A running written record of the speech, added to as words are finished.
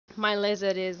My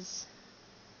lizard is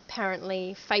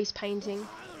apparently face painting.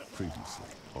 Previously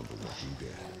on The Walking Dead.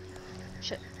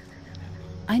 Shit.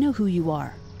 I know who you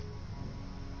are.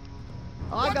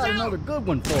 I got another good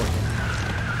one for you.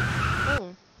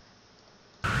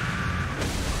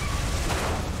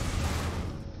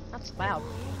 That's loud.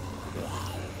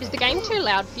 Is the game too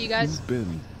loud for you guys? You've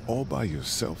been all by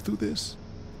yourself through this?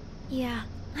 Yeah,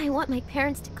 I want my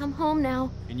parents to come home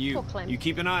now. And you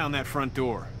keep an eye on that front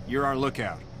door. You're our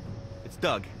lookout. It's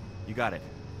Doug. You got it.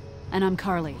 And I'm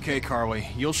Carly. Okay, Carly.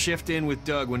 You'll shift in with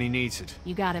Doug when he needs it.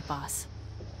 You got it, boss.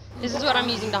 This is what I'm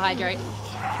using to hydrate.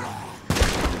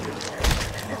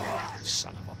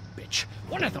 Son of a bitch.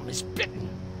 One of them is bitten.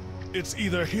 It's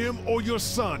either him or your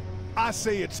son. I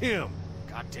say it's him.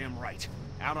 Goddamn right.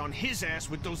 Out on his ass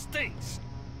with those things.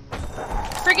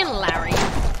 Friggin' Larry.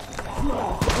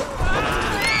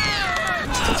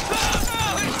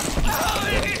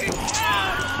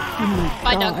 Oh my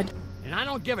Bye, God. Doug. And I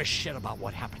don't give a shit about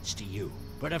what happens to you.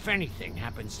 But if anything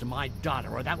happens to my daughter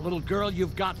or that little girl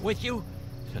you've got with you,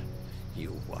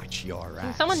 you watch your ass.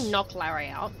 Can someone knock Larry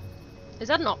out? Is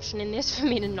that an option in this for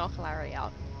me to knock Larry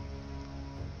out?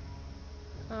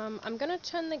 I'm gonna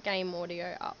turn the game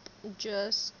audio up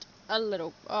just a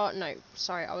little. Oh no,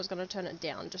 sorry, I was gonna turn it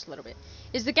down just a little bit.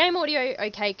 Is the game audio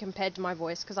okay compared to my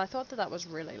voice? Because I thought that was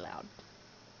really loud.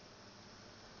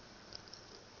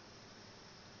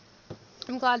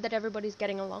 I'm glad that everybody's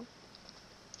getting along.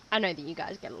 I know that you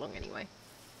guys get along anyway.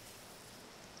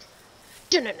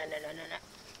 No.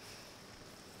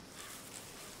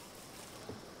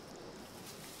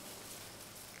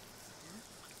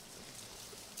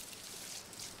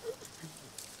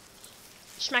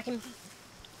 Smack him.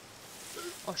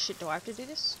 Oh shit, do I have to do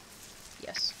this?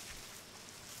 Yes.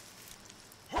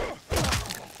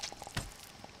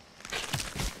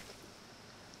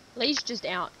 Lee's just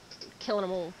out, killing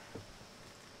them all.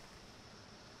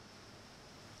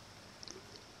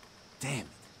 Damn it.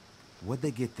 What'd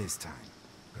they get this time?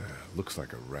 Looks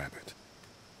like a rabbit.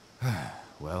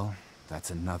 Well, that's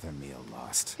another meal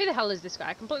lost. Who the hell is this guy?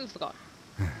 I completely forgot.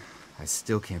 I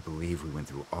still can't believe we went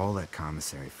through all that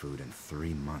commissary food in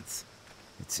 3 months.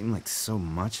 It seemed like so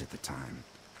much at the time.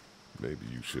 Maybe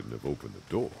you shouldn't have opened the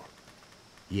door.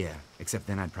 Yeah, except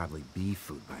then I'd probably be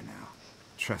food by now.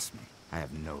 Trust me, I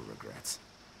have no regrets.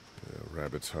 Yeah,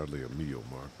 rabbit's hardly a meal,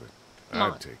 Mark, but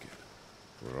Mark. I'd take it.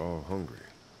 We're all hungry.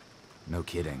 No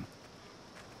kidding.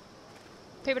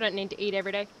 People don't need to eat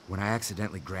every day. When I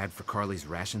accidentally grabbed for Carly's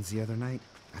rations the other night,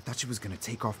 I thought she was gonna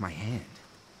take off my hand.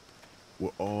 We're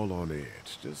all on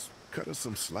edge. Just cut us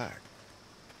some slack.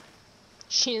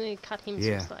 She nearly cut him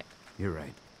Yeah, some slack. you're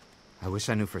right. I wish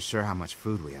I knew for sure how much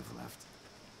food we have left.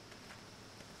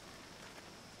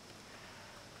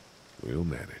 We'll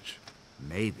manage.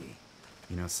 Maybe.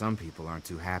 You know, some people aren't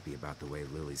too happy about the way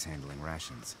Lily's handling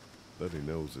rations. Letty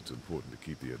knows it's important to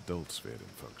keep the adults fed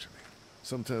and functioning.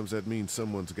 Sometimes that means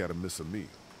someone's got to miss a meal.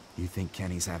 You think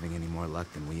Kenny's having any more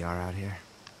luck than we are out here?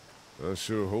 I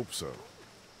sure hope so.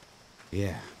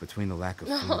 Yeah, between the lack of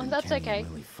food No, and that's Kenny okay. and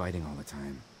Lily fighting all the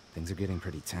time, things are getting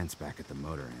pretty tense back at the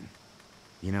motor inn.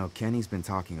 You know, Kenny's been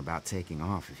talking about taking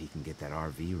off if he can get that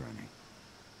RV running.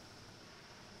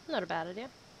 Not a bad idea.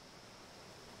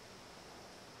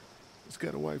 He's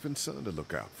got a wife and son to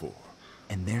look out for.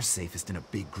 And they're safest in a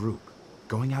big group.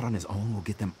 Going out on his own will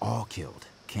get them all killed.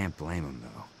 Can't blame him,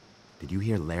 though. Did you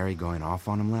hear Larry going off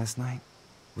on him last night?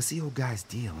 What's the old guy's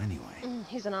deal, anyway?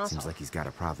 He's an asshole. Seems like he's got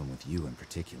a problem with you in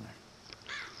particular.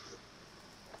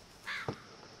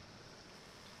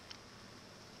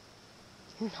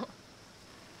 No.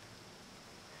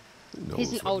 Who knows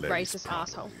He's an what old Larry's racist problem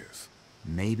asshole. is.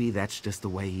 Maybe that's just the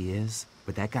way he is,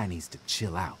 but that guy needs to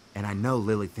chill out. And I know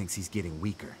Lily thinks he's getting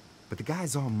weaker, but the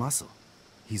guy's all muscle.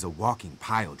 He's a walking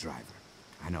pile driver.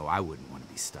 I know I wouldn't want to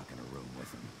be stuck in a room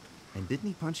with him. And didn't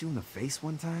he punch you in the face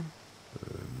one time?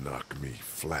 Knock me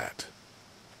flat.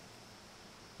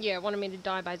 Yeah, wanted me to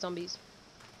die by zombies.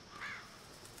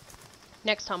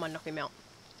 Next time I knock him out.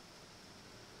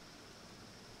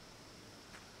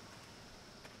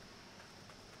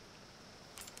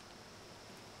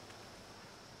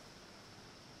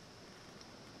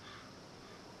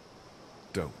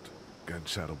 Don't.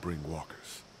 Gunshot'll bring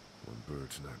walkers. One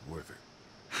bird's not worth it.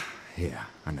 Yeah,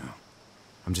 I know.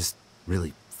 I'm just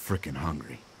really frickin'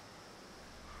 hungry.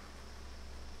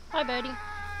 Hi, Birdie.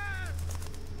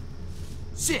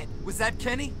 Shit! Was that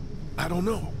Kenny? I don't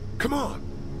know. Come on!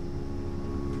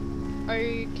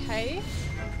 Okay.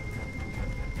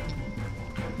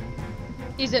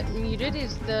 Is it muted?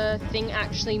 Is the thing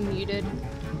actually muted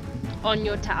on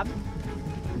your tab?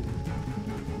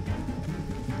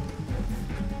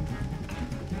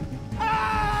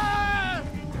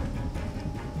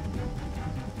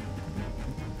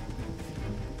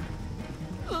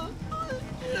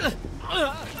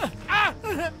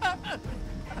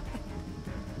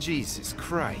 Jesus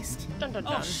Christ. Dun dun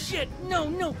dun. Oh shit! No,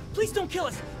 no! Please don't kill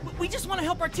us! We just want to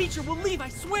help our teacher. We'll leave, I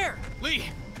swear! Lee,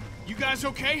 you guys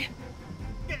okay?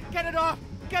 Get it off!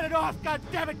 Get it off! God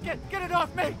damn it! Get it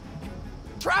off me!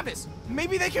 Travis,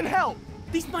 maybe they can help.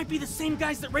 These might be the same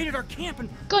guys that raided our camp and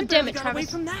God we damn barely it, got Travis.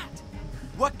 away from that.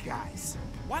 What guys?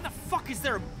 Why the fuck is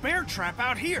there a bear trap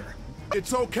out here?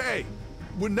 It's okay.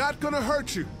 We're not gonna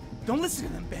hurt you. Don't listen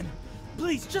to them, Ben.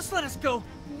 Please, just let us go.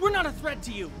 We're not a threat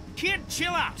to you. Kid,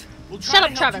 chill out. We'll try Shut to up,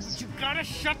 help Travis. You, but you gotta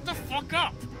shut the fuck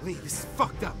up. Lee, this is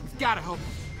fucked up. We've gotta help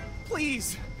him.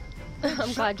 Please.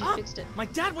 I'm glad you Up. fixed it. My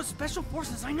dad was special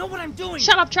forces. I know what I'm doing.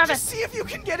 Shut up, Just Travis. see if you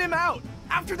can get him out.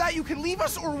 After that, you can leave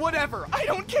us or whatever. I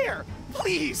don't care.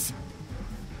 Please.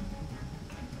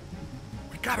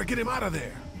 We gotta get him out of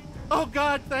there. Oh,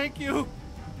 God, thank you.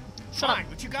 Fine,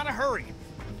 but you gotta hurry.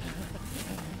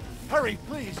 Hurry,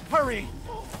 please, hurry.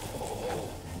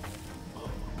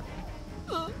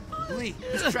 Lee,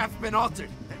 this trap's been altered.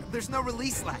 There's no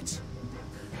release latch.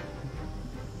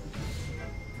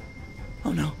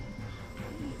 Oh no.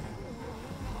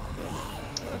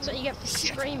 That's what you get for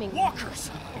screaming. Walkers!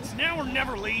 It's now or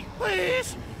never, Lee.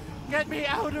 Please, get me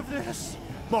out of this.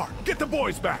 Mark, get the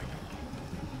boys back.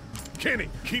 Kenny,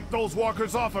 keep those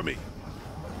walkers off of me.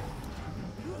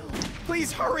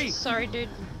 Please, hurry. Sorry, dude.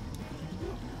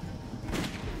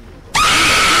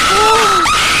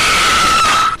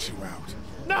 Get you out.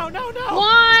 No, no, no.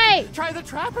 Why? Try the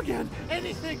trap again.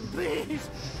 Anything, please.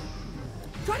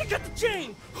 Try to cut the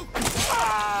chain.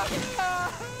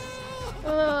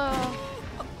 Oh.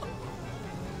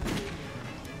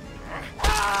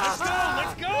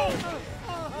 Let's go!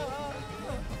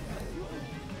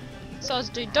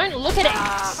 Soz, dude, don't look at it.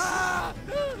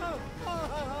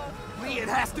 Lee, it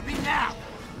has to be now.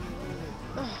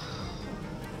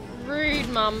 Rude,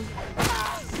 mum.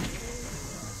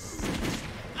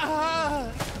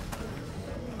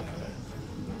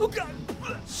 Oh god.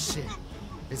 Shit.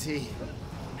 Is he?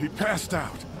 He passed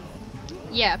out.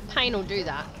 Yeah, pain will do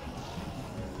that.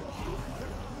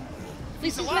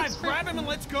 He's This is alive. next for- Grab him and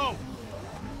let's go.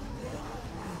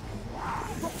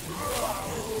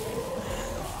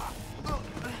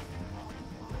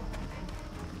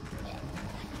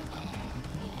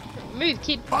 Move,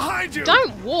 kid. Behind you!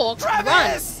 Don't walk.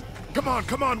 Travis! Come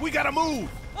on, we gotta move!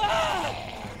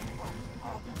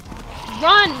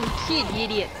 Run, kid, you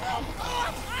idiot.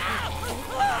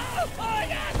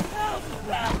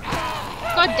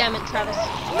 God damn it, Travis.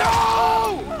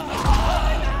 No!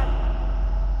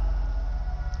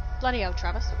 Bloody hell,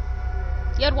 Travis.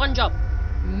 You had one job.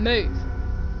 Move.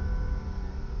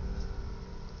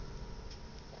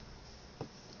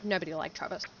 Nobody liked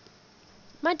Travis.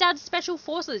 My dad's special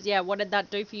forces. Yeah, what did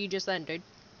that do for you just then, dude?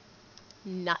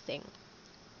 Nothing.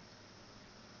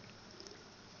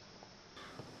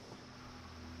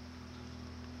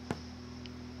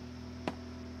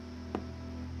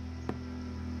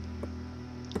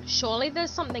 Surely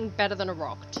there's something better than a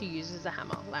rock to use as a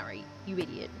hammer, Larry. You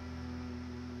idiot.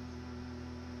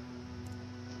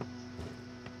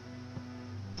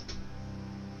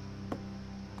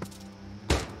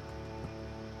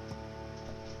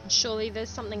 Surely there's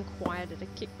something quieter to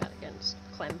kick that against,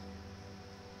 Clem.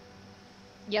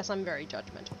 Yes, I'm very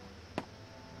judgmental.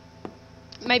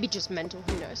 Maybe just mental,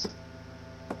 who knows.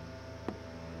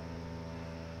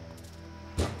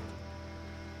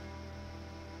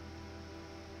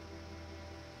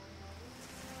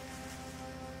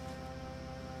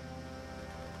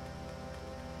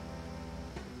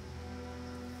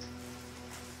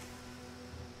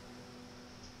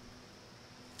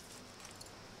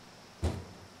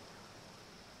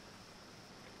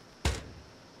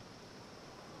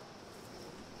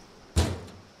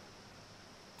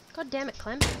 God damn it,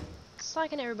 Clem.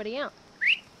 Psyching everybody out.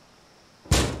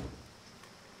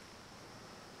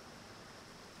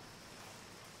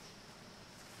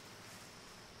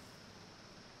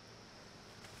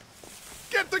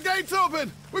 Get the gates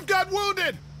open! We've got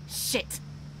wounded! Shit!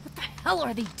 What the hell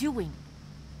are they doing?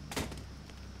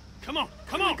 Come on,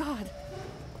 come on! God.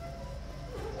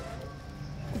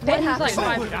 Ben's like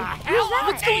happened? 5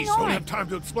 What's going Don't on? have time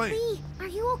to explain. Lee, are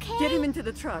you okay? Get him into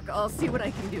the truck. I'll see what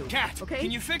I can do. Cat, okay?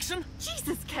 can you fix him?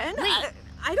 Jesus, Ken. Lee.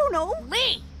 I don't know.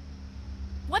 Lee!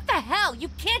 What the hell? You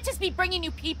can't just be bringing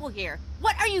new people here.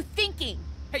 What are you thinking?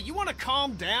 Hey, you want to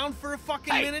calm down for a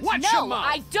fucking Hey, minute? watch your No, mouth.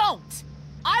 I don't.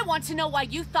 I want to know why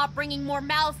you thought bringing more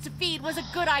mouths to feed was a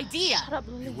good idea. Shut up,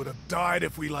 He Lily. would have died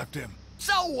if we left him.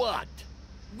 So what?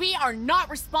 We are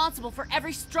not responsible for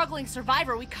every struggling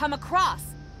survivor we come across.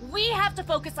 We have to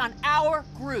focus on our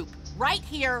group, right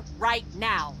here, right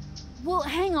now. Well,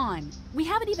 hang on. We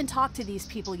haven't even talked to these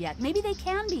people yet. Maybe they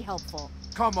can be helpful.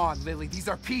 Come on, Lily. These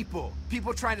are people.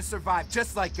 People trying to survive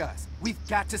just like us. We've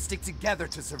got to stick together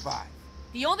to survive.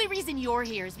 The only reason you're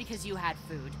here is because you had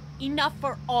food. Enough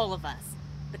for all of us.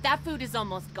 But that food is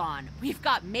almost gone. We've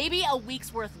got maybe a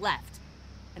week's worth left.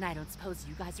 And I don't suppose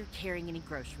you guys are carrying any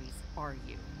groceries, are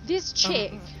you? This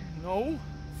chick. No?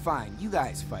 Fine, you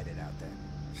guys fight it out then.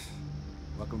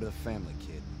 Welcome to the family,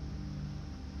 kid.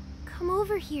 Come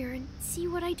over here and see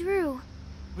what I drew.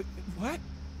 What?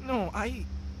 No,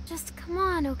 Just come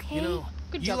on, okay? You know,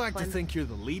 Good you job, like Clem. to think you're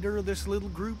the leader of this little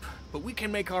group, but we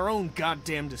can make our own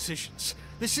goddamn decisions.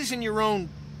 This isn't your own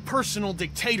personal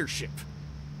dictatorship.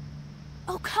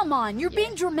 Oh, come on. You're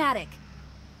being dramatic.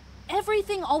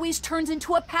 Everything always turns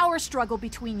into a power struggle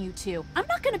between you two. I'm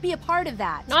not going to be a part of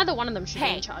that. Neither one of them should be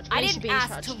Hey, in charge. I They should didn't be in ask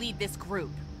charge. to lead this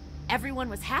group. Everyone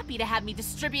was happy to have me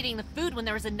distributing the food when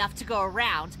there was enough to go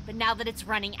around, but now that it's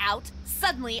running out,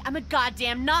 suddenly I'm a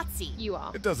goddamn Nazi. You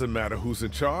are. It doesn't matter who's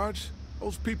in charge.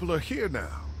 Those people are here now.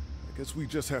 I guess we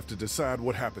just have to decide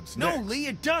what happens No, next. Lee,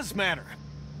 it does matter.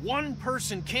 One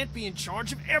person can't be in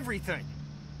charge of everything.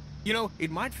 You know,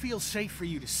 it might feel safe for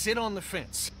you to sit on the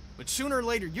fence, but sooner or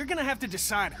later, you're gonna have to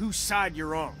decide whose side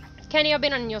you're on. Kenny, I've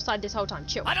been on your side this whole time.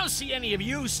 Chill. I don't see any of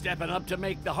you stepping up to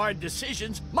make the hard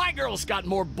decisions. My girl's got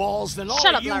more balls than all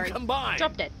Shut of up, you Larry. combined.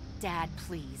 Drop dead. Dad,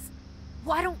 please.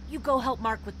 Why don't you go help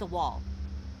Mark with the wall?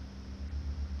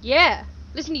 Yeah.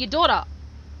 Listen to your daughter.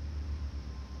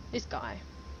 This guy.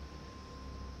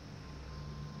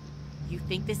 You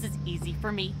think this is easy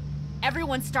for me?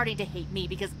 Everyone's starting to hate me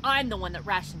because I'm the one that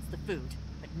rations the food,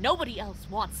 but nobody else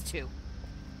wants to.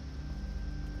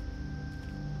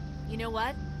 You know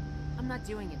what? I'm not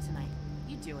doing it tonight.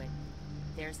 You do it.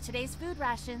 There's today's food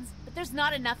rations, but there's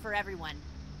not enough for everyone.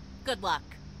 Good luck.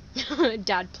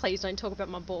 Dad, please don't talk about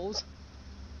my balls.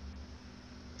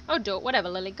 Oh, do it. Whatever,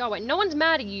 Lily. Go away. No one's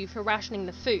mad at you for rationing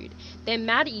the food. They're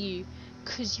mad at you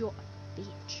because you're a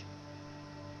bitch.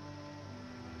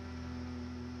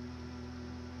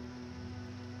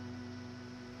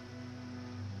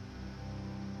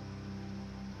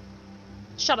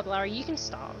 Shut up, Larry. You can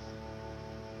starve.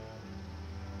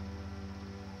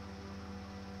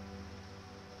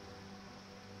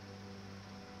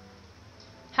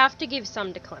 Have to give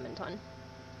some to Clementine.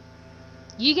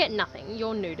 You get nothing.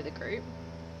 You're new to the group.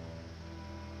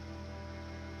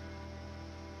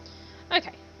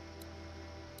 Okay.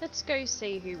 Let's go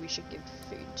see who we should give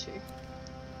food to.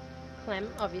 Clem,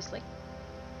 obviously.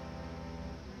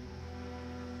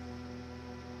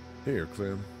 Here,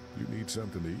 Clem. You need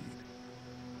something to eat.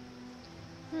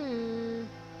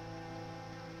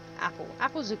 Apple.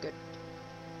 Apples are good.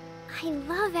 I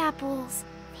love apples.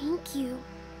 Thank you.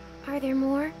 Are there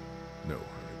more? No, honey.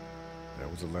 That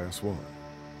was the last one.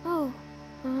 Oh,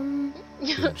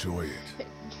 Enjoy it.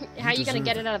 How are you gonna deserve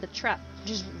get it. it out of the trap?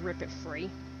 Just rip it free.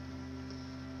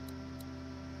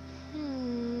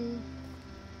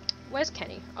 Where's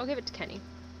Kenny? I'll give it to Kenny.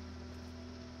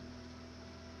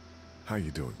 How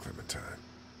you doing, Clementine?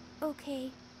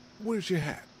 okay. Where's your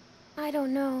hat? I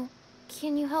don't know.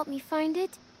 Can you help me find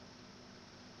it?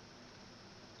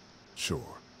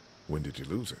 Sure. When did you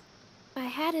lose it? I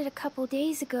had it a couple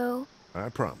days ago. I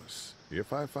promise.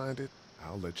 If I find it,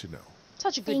 I'll let you know.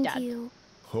 Such a good Thank dad. you.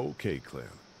 Okay, Clem.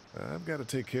 I've got to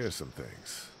take care of some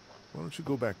things. Why don't you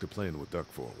go back to playing with Duck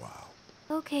for a while?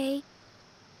 Okay.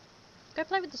 Go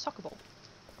play with the soccer ball.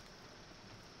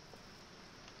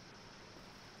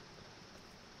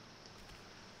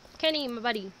 Kenny, my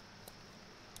buddy.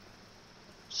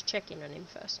 Just check in on him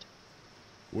first.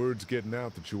 Word's getting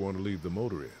out that you want to leave the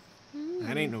motor in.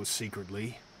 That ain't no secret,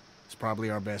 Lee. It's probably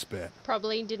our best bet.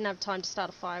 Probably didn't have time to start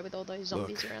a fire with all those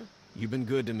zombies Look, around. You've been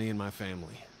good to me and my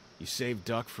family. You saved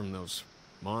Duck from those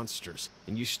monsters,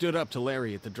 and you stood up to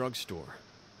Larry at the drugstore.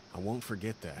 I won't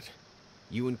forget that.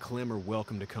 You and Clem are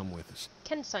welcome to come with us.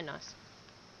 Ken's so nice.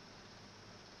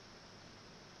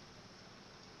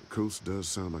 The coast does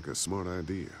sound like a smart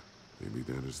idea. Maybe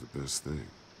that is the best thing.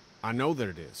 I know that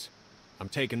it is. I'm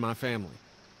taking my family.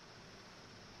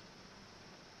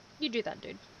 You do that,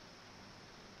 dude.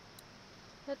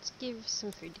 Let's give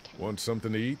some food to Kenny. Want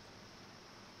something to eat?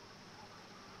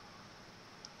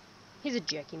 He's a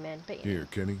jerky man, but yeah. Here,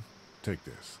 Kenny. Take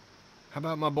this. How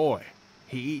about my boy?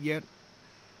 He eat yet?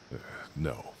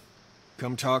 No.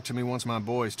 Come talk to me once my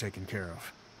boy's taken care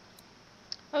of.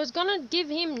 I was gonna give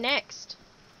him next.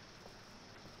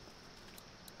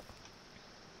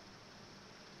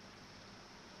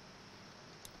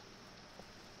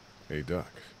 Hey,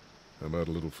 Duck. How about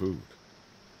a little food?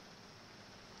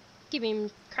 Give him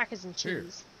crackers and Here.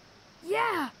 cheese.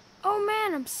 Yeah. Oh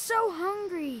man, I'm so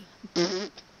hungry.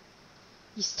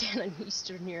 You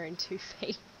stood on your own 2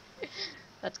 feet.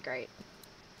 That's great.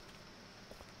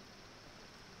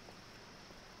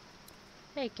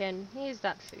 Hey Ken, here's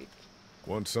that food.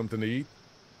 Want something to eat?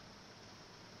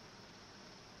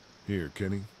 Here,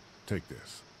 Kenny, take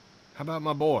this. How about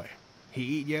my boy? He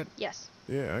eat yet? Yes.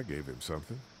 Yeah, I gave him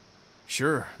something.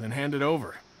 Sure, then hand it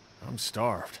over. I'm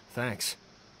starved, thanks.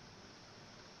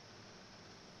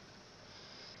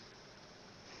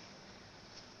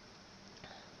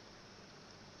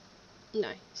 No,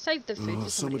 save the food for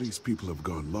Some of these people have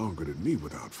gone longer than me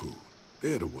without food.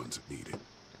 They're the ones that need it.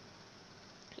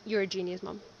 You're a genius,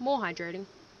 Mum. More hydrating.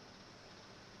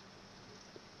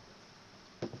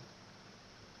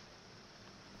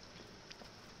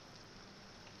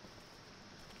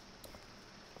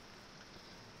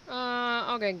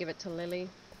 I'll go and give it to Lily.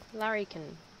 Larry can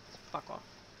fuck off.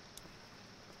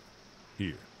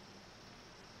 Here.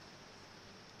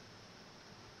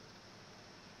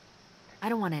 I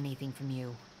don't want anything from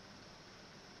you.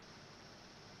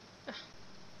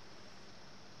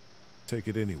 Take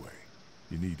it anyway.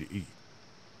 You need to eat.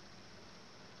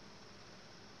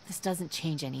 This doesn't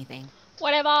change anything.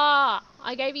 Whatever!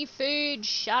 I gave you food.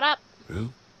 Shut up.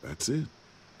 Well, that's it.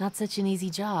 Not such an easy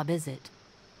job, is it?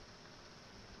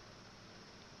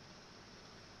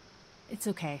 It's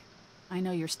okay. I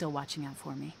know you're still watching out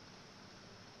for me.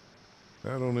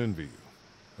 I don't envy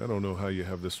you. I don't know how you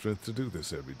have the strength to do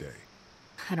this every day.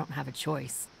 I don't have a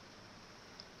choice.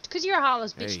 It's because you're a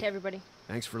heartless bitch Hey. to everybody.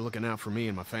 Thanks for looking out for me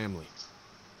and my family.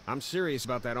 I'm serious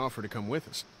about that offer to come with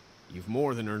us. You've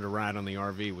more than earned a ride on the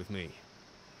RV with me.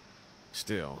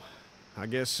 Still, I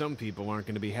guess some people aren't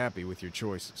going to be happy with your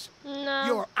choices. No.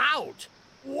 You're out!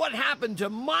 What happened to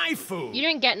my food? You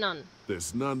didn't get none.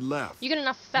 There's none left. You got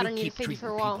enough fat You on you to keep feed you for a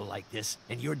treating while. people like this,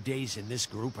 and your days in this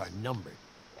group are numbered.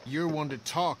 You're one to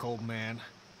talk, old man.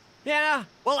 Yeah?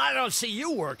 Well, I don't see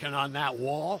you working on that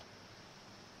wall.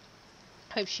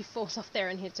 Hope she falls off there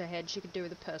and hits her head. She could do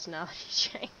with a personality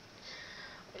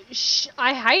change.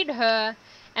 I hate her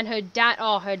and her dad.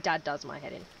 Oh, her dad does my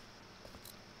head in.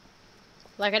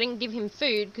 Like, I didn't give him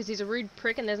food because he's a rude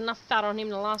prick and there's enough fat on him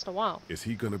to last a while. Is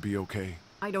he gonna be okay?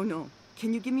 I don't know.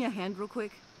 Can you give me a hand real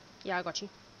quick? Yeah, I got you.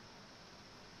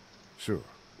 Sure.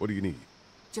 What do you need?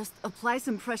 Just apply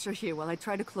some pressure here while I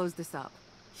try to close this up.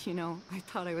 You know, I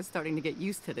thought I was starting to get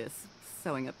used to this,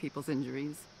 sewing up people's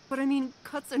injuries. But I mean,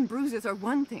 cuts and bruises are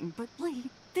one thing, but Lee,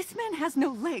 this man has no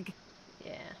leg.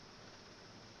 Yeah.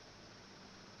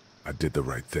 I did the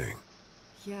right thing.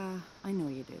 Yeah, I know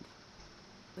you did.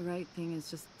 The right thing is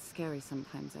just scary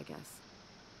sometimes, I guess.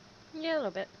 Yeah, a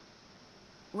little bit.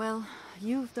 Well,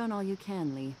 you've done all you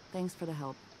can, Lee. Thanks for the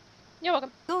help. You're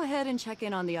welcome. Go ahead and check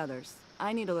in on the others.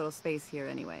 I need a little space here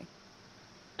anyway.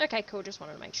 Okay, cool. Just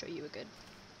wanted to make sure you were good.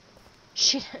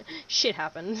 Shit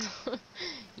happens.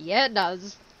 Yeah, it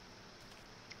does.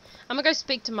 I'm gonna go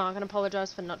speak to Mark and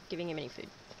apologize for not giving him any food.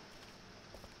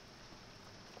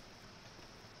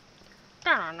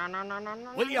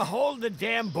 Will you hold the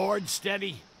damn board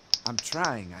steady? I'm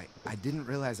trying. I didn't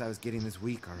realize I was getting this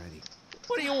weak already.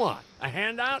 What do you want? A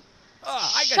handout?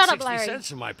 Oh, I Shut got up, 60 Larry.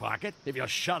 cents in my pocket. If you'll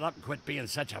shut up and quit being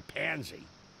such a pansy.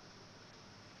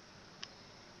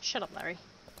 Shut up, Larry.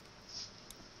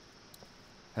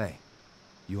 Hey,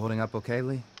 you holding up okay,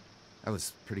 Lee? I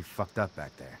was pretty fucked up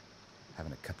back there,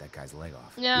 having to cut that guy's leg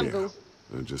off. Yeah, I'm cool.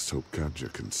 I just hope Katja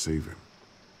can save him.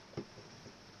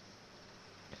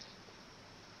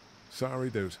 Sorry,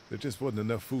 there just wasn't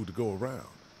enough food to go around.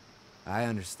 I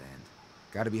understand.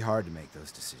 Gotta be hard to make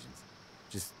those decisions.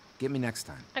 Just get me next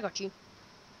time. I got you.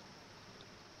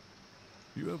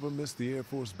 You ever miss the Air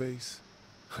Force Base?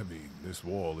 I mean, this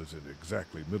wall isn't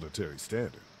exactly military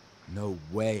standard. No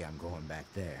way I'm going back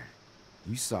there.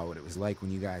 You saw what it was like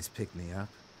when you guys picked me up.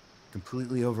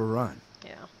 Completely overrun.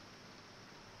 Yeah.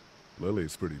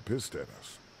 Lily's pretty pissed at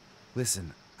us.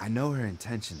 Listen, I know her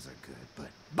intentions are good, but...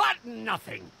 But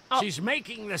nothing. Oh. She's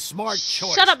making the smart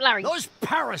choice. Shut up, Larry. Those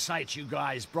parasites you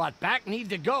guys brought back need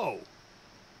to go.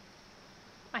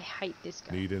 I hate this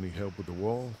guy. Need any help with the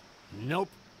wall? Nope.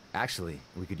 Actually,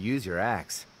 we could use your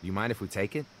axe. Do you mind if we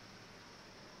take it?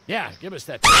 Yeah, give us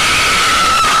that.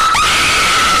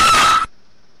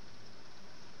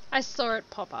 I saw it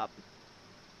pop up.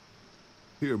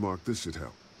 Here, Mark, this should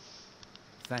help.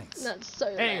 Thanks. That's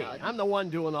so Hey, loud. I'm the one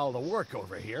doing all the work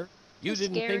over here. You I'm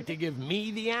didn't scared. think to give me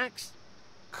the axe?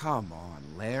 Come on,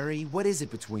 Larry. What is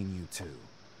it between you two?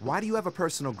 Why do you have a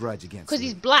personal grudge against me? Because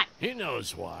he's black. He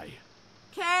knows why.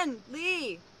 Ken,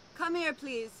 Lee, come here,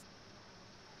 please.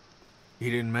 He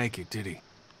didn't make it, did he?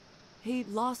 He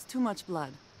lost too much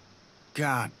blood.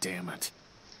 God damn it.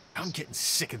 I'm getting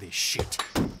sick of this shit.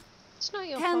 It's not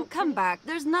your Ken, fault. come back.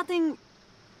 There's nothing...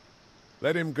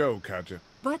 Let him go, Katja.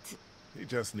 But He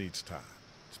just needs time.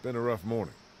 It's been a rough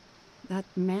morning. that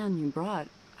man you brought,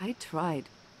 I tried,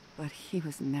 but he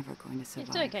was never going to survive.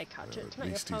 It's okay, Katja. It's At not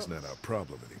your least fault. he's not our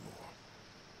problem anymore.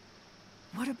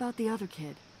 What about the other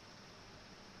kid?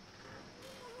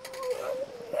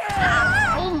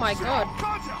 Oh my god.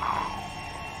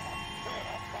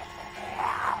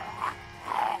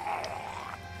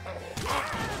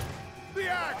 The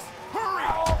axe!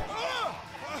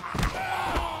 Hurry!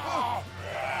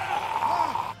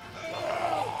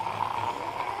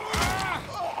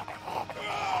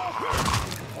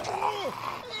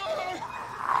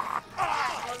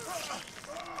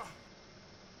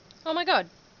 Oh my god.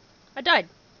 I died.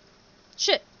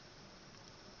 Shit.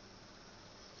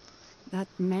 That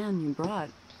man you brought,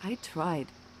 I tried,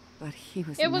 but he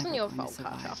was It wasn't never your going to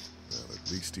fault, Katja. survive. Well,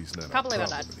 at least he's not Can't our believe I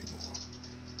problem died. anymore.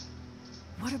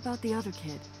 What about the other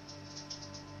kid?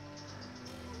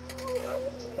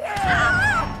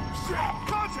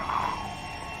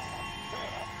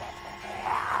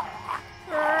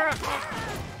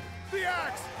 The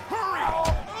axe! Hurry!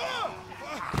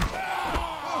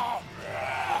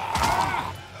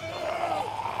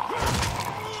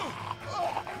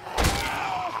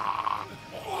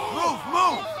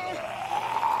 Move!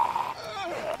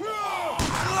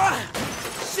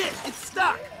 Shit, it's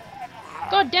stuck!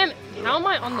 God damn it. How am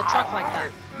I on the truck like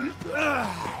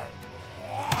that?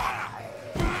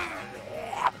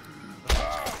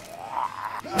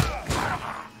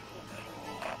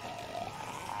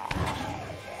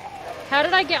 How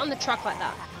did I get on the truck like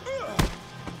that?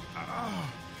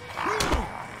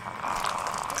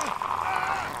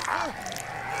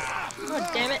 God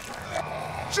damn it.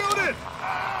 Shoot it!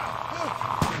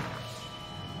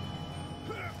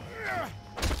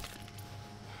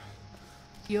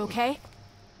 You okay?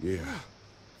 Yeah,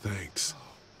 thanks.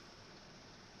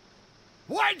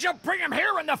 Why'd you bring him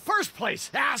here in the first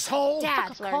place, asshole?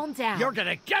 Dad, calm down. You're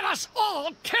gonna get us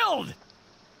all killed!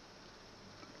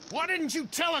 Why didn't you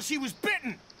tell us he was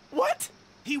bitten? What?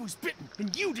 He was bitten,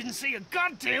 and you didn't say a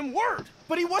goddamn word!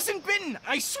 But he wasn't bitten,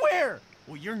 I swear!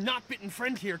 Well, your not-bitten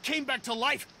friend here came back to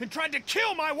life and tried to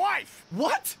kill my wife!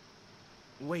 What?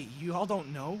 Wait, you all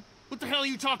don't know? What the hell are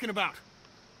you talking about?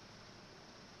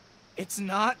 It's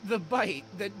not the bite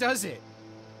that does it.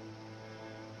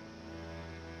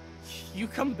 You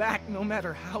come back no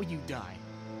matter how you die.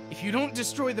 If you don't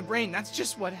destroy the brain, that's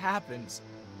just what happens.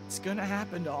 It's gonna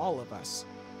happen to all of us.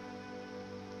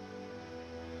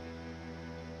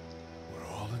 We're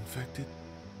all infected?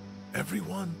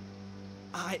 Everyone?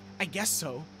 I guess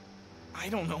so. I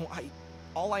don't know.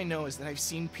 All I know is that I've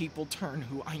seen people turn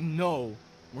who I know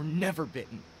were never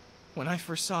bitten. When I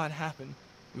first saw it happen,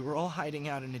 we were all hiding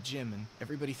out in a gym and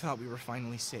everybody thought we were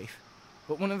finally safe.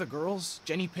 But one of the girls,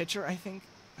 Jenny Pitcher, I think,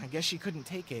 I guess she couldn't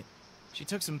take it. She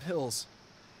took some pills.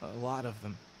 A lot of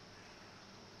them.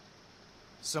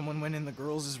 Someone went in the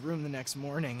girls' room the next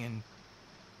morning and...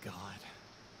 God.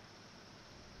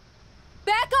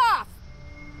 Back off!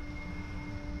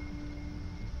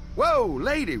 Whoa,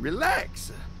 lady,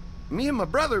 relax. Me and my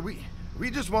brother, we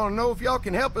just want to know if y'all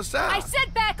can help us out. I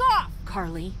said back off!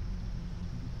 Carly.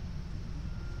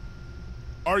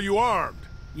 Are you armed?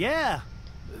 Yeah.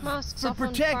 Masks For off on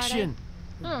protection.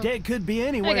 Friday. Oh. Dead could be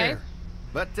anywhere. Okay.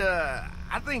 But,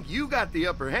 I think you got the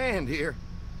upper hand here.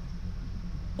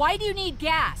 Why do you need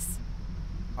gas?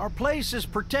 Our place is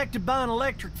protected by an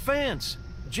electric fence.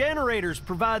 Generators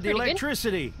provide the Pretty good.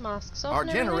 electricity. Masks off. Our and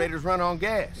everything. generators run on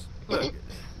gas. Look,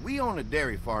 we own a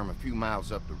dairy farm a few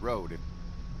miles up the road. If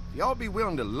y'all be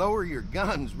willing to lower your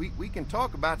guns, we can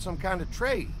talk about some kind of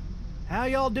trade. How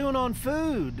y'all doing on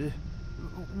food?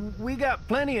 We got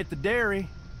plenty at the dairy.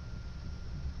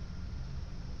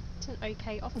 It's an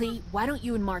okay offer. Lee, why don't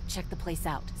you and Mark check the place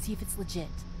out? See if it's legit.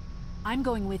 I'm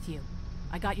going with you.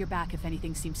 I got your back if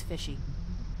anything seems fishy.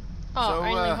 Oh, So,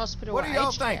 only hospital what or do y'all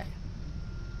aged think?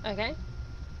 care. Okay.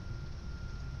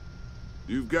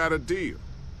 You've got a deal.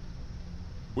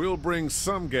 We'll bring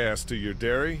some gas to your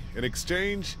dairy. In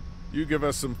exchange, you give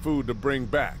us some food to bring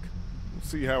back. We'll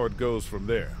see how it goes from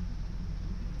there.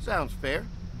 Sounds fair.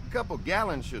 A couple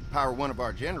gallons should power one of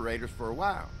our generators for a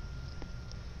while.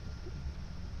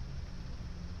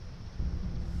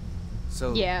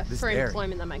 So, Yeah, this for dairy,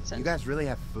 employment, that makes sense. you guys really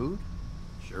have food?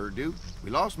 Sure do. We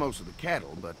lost most of the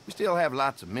cattle, but we still have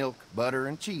lots of milk, butter,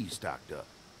 and cheese stocked up.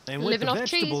 And with Living the off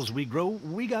vegetables cheese. we grow,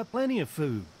 we got plenty of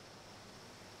food.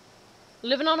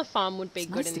 Living on a farm would be It's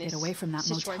good nice in to this get away from that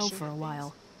situation. motel for a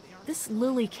while. This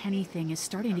Lily Kenny thing is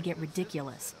starting to get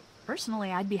ridiculous.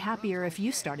 Personally, I'd be happier if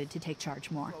you started to take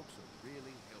charge more.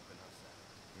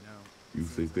 You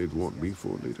think they'd want me for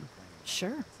a leader?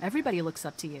 Sure, everybody looks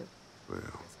up to you. Well,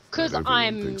 Because Not everyone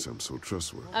I'm thinks I'm so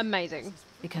trustworthy. amazing.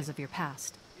 Because of your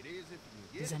past.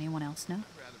 Does anyone else know?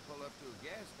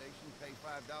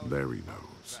 Larry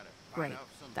knows. Great.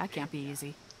 That can't be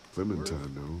easy.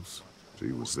 Clementine knows.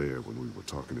 She was there when we were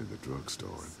talking in the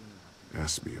drugstore and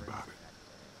asked me about it.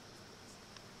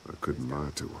 I couldn't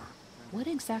lie to her. What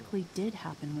exactly did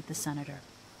happen with the senator?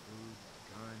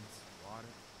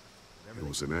 It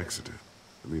was an accident.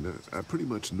 I mean, I pretty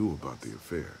much knew about the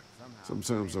affair.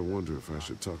 Sometimes I wonder if I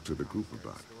should talk to the group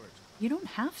about it. You don't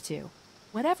have to.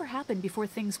 Whatever happened before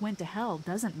things went to hell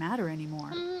doesn't matter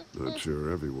anymore. Not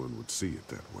sure everyone would see it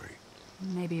that way.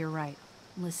 Maybe you're right.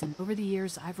 Listen, over the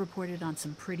years, I've reported on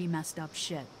some pretty messed up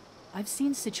shit. I've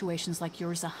seen situations like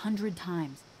yours 100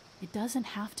 times. It doesn't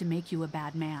have to make you a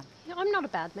bad man. Yeah, I'm not a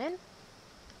bad man.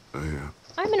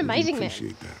 I'm an amazing man.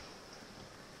 Appreciate that.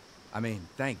 I mean,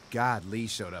 thank God Lee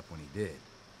showed up when he did.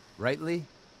 Right, Lee?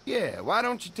 Yeah, why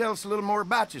don't you tell us a little more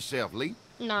about yourself, Lee?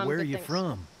 No, Where are you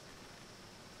from?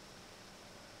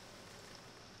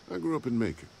 I grew up in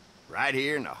Macon. Right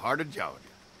here in the heart of Georgia.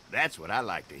 That's what I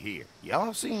like to hear.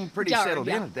 Y'all seem pretty Georgia. settled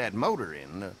in at that motor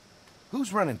inn.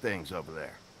 Who's running things over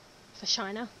there? For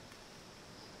China.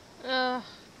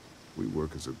 We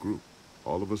work as a group.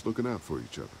 All of us looking out for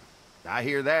each other. I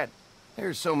hear that.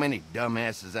 There's so many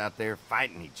dumbasses out there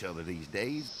fighting each other these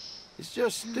days. It's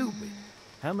just stupid.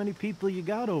 How many people you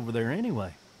got over there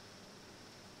anyway?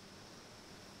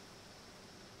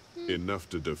 Enough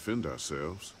to defend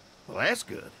ourselves. Well, that's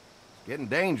good. It's getting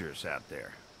dangerous out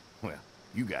there. Well,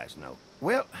 you guys know.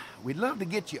 Well, we'd love to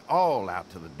get you all out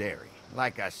to the dairy.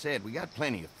 Like I said, we got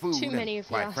plenty of food. Too many and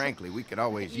of you. quite frankly, we could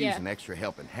always use an extra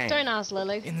helping hand. Don't ask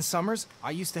Lily. In the summers,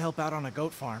 I used to help out on a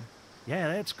goat farm. Yeah,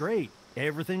 that's great.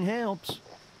 Everything helps.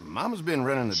 Mama's been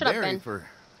running the Shut up, dairy Ben. for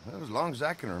well, as long as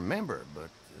I can remember, but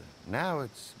now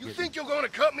it's You think you're gonna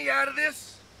cut me out of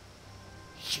this?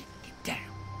 Shit, get down.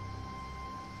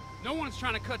 No one's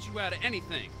trying to cut you out of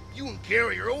anything. You and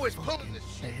Gary are always pulling this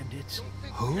shit. Bandits. Don't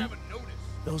think Who? you haven't noticed.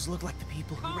 Those look like the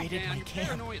people who Calm raided down, my your camp.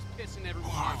 paranoia's pissing everyone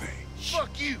Who are off. they?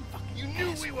 Fuck you. You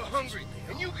knew we were hungry,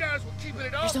 and you guys were keeping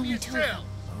it all There's for only two of yourselves.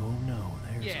 Oh no,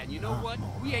 there's Yeah, and you know a lot what?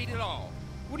 more. We ate it all.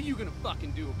 What are you gonna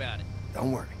fucking do about it?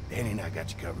 Don't worry, Danny and I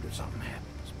got you covered if something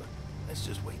happens. But let's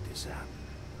just wait this out.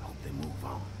 I hope they move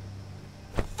on.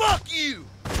 Fuck you!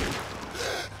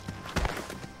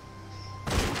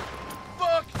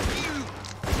 Fuck you!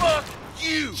 Fuck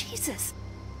you! Jesus!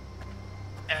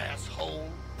 Asshole!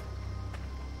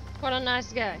 What a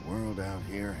nice guy. The world out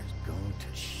here has gone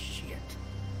to shit.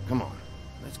 Come on,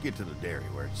 let's get to the dairy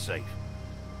where it's safe.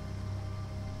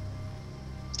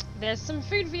 There's some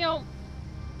food for y'all.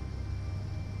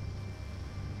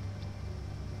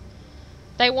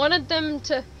 They wanted them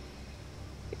to...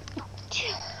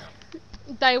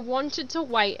 They wanted to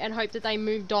wait and hope that they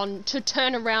moved on to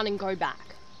turn around and go back.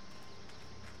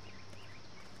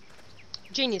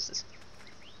 Geniuses.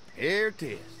 Here it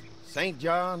is. St.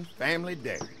 John Family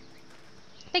Dairy.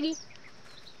 Thank you.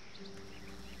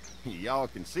 Y'all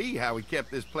can see how we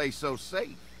kept this place so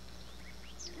safe.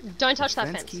 Don't touch that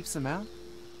fence. keeps them out?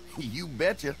 You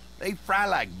betcha. They fry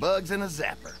like bugs in a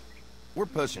zapper. We're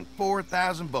pushing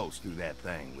 4,000 volts through that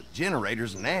thing with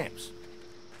generators and amps.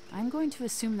 I'm going to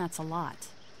assume that's a lot.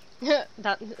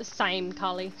 Same,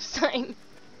 Carly. Same.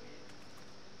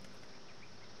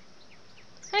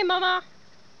 Hey, Mama.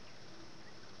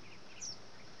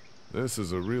 This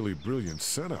is a really brilliant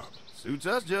setup. Suits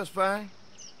us just fine.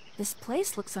 This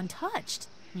place looks untouched.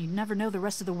 You'd never know the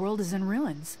rest of the world is in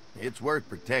ruins. It's worth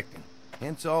protecting.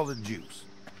 Hence all the juice.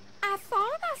 I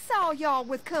thought I saw y'all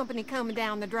with company coming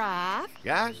down the drive.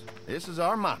 Guys, this is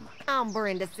our mama. I'm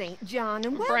Brenda St. John,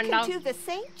 and welcome Brenda. to the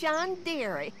St. John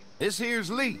Dairy. This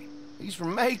here's Lee. He's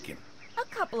from Macon. A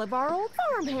couple of our old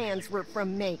farm hands were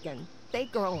from Macon. They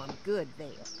grow 'em good there.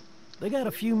 They got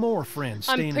a few more friends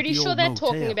staying I'm pretty at the sure old they're motel.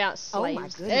 talking about Oh my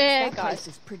slaves. goodness, There, that place guys.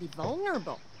 is pretty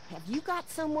vulnerable. Have you got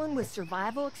someone with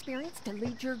survival experience to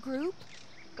lead your group?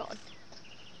 God.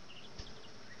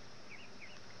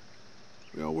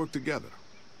 We all work together.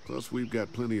 Plus, we've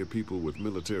got plenty of people with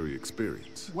military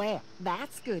experience. Well,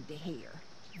 that's good to hear.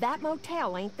 That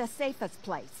motel ain't the safest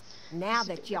place. Now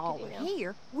that y'all are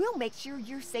here, we'll make sure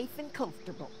you're safe and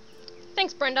comfortable.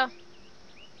 Thanks, Brenda.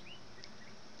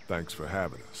 Thanks for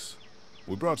having us.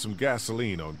 We brought some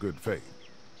gasoline on good faith.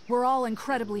 We're all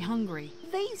incredibly hungry.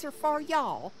 These are for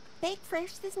y'all. Baked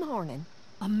fresh this morning.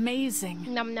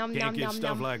 Amazing. Num num Can't num get num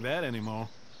stuff num. like that anymore.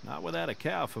 Not without a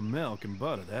cow for milk and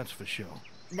butter, that's for sure.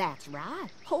 That's right.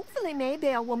 Hopefully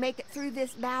Maybelle will make it through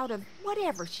this bout of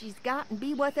whatever she's got and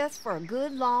be with us for a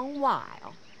good long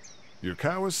while. Your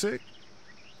cow is sick?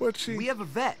 What's she? We have a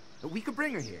vet. We could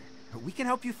bring her here. We can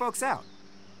help you folks out.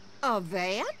 A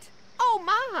vet? Oh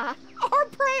my! Our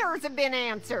prayers have been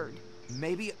answered.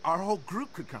 Maybe our whole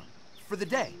group could come for the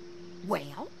day.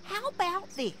 Well, how about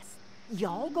this?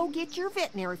 Y'all go get your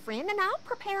veterinary friend and I'll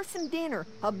prepare some dinner.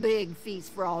 A big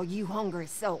feast for all you hungry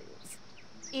souls.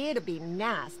 It'll be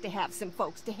nice to have some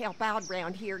folks to help out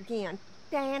around here again.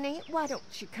 Danny, why don't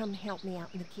you come help me out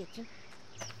in the kitchen?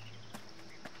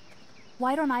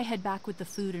 Why don't I head back with the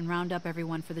food and round up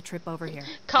everyone for the trip over here?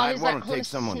 Might want to take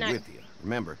someone with you.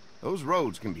 Remember, those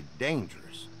roads can be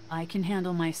dangerous. I can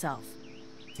handle myself.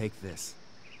 Take this.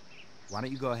 Why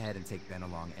don't you go ahead and take Ben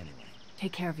along anyway?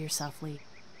 Take care of yourself, Lee.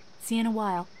 See you in a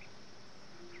while.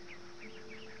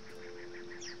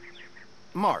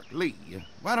 Mark, Lee,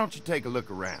 why don't you take a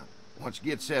look around? Once you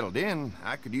get settled in,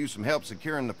 I could use some help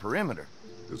securing the perimeter.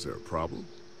 Is there a problem?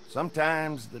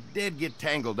 Sometimes the dead get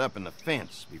tangled up in the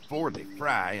fence before they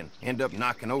fry and end up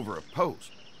knocking over a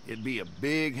post. It'd be a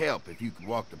big help if you could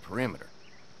walk the perimeter.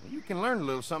 You can learn a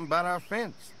little something about our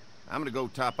fence. I'm gonna go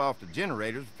top off the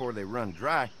generators before they run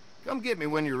dry. Come get me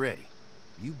when you're ready.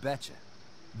 You betcha.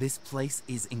 This place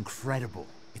is incredible.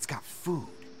 It's got food.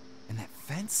 And that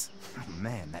fence? Oh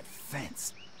man, that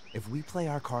fence. If we play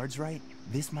our cards right,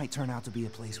 this might turn out to be a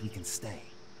place we can stay.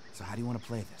 So how do you want to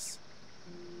play this?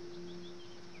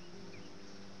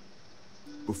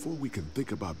 Before we can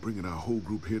think about bringing our whole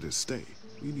group here to stay,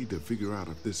 we need to figure out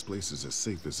if this place is as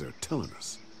safe as they're telling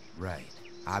us. Right.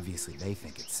 Obviously they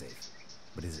think it's safe.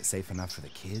 But is it safe enough for the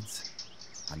kids?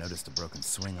 I noticed a broken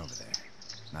swing over there.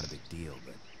 Not a big deal,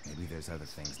 but maybe there's other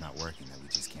things not working that we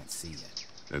just can't see yet.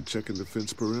 And checking the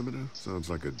fence perimeter sounds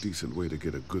like a decent way to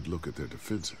get a good look at their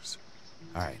defenses.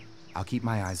 All right. I'll keep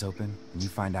my eyes open, and you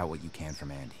find out what you can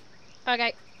from Andy.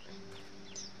 Okay.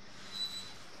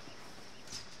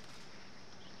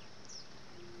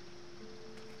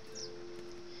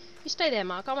 You stay there,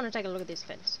 Mark. I want to take a look at this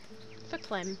fence. For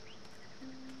Clem.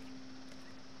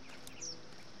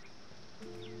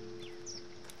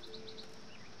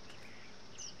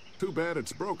 Too bad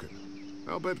it's broken.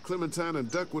 I'll bet Clementine and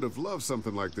Duck would have loved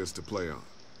something like this to play on.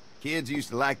 Kids used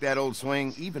to like that old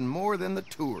swing even more than the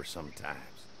tour sometimes.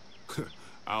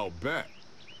 I'll bet.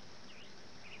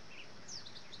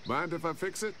 Mind if I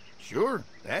fix it? Sure,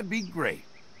 that'd be great.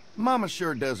 Mama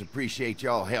sure does appreciate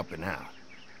y'all helping out.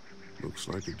 Looks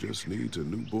like it just needs a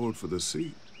new board for the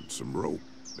seat and some rope.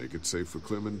 Make it safe for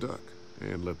Clem and Duck.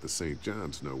 And let the St.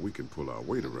 John's know we can pull our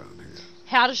weight around here.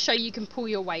 How to show you can pull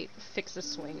your weight, fix a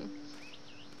swing.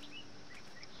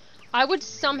 I would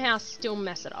somehow still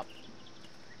mess it up.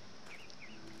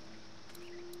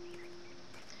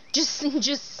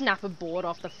 Just snap a board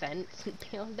off the fence and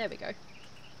peel. There we go.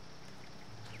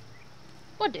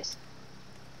 What this?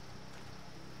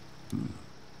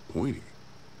 Pointy.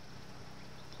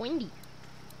 Pointy.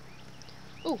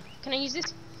 Oh, can I use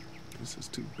this? This is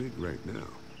too big right now.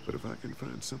 But if I can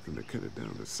find something to cut it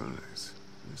down to size,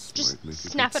 this just might make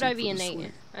it snap it over your knee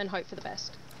swing. and hope for the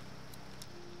best.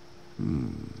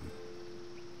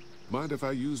 Mind if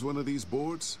I use one of these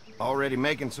boards? Already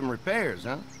making some repairs,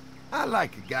 huh? I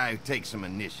like a guy who takes some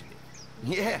initiative.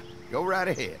 Yeah, go right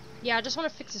ahead. Yeah, I just want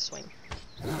to fix a swing.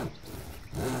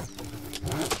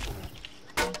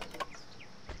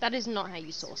 That is not how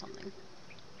you saw something.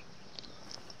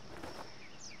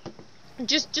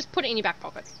 Just put it in your back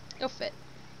pocket. It'll fit.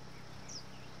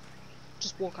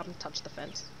 Just walk up and touch the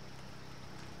fence.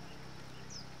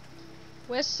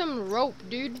 Where's some rope,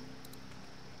 dude?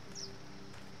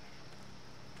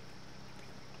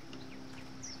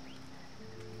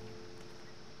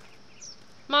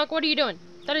 Mark, what are you doing?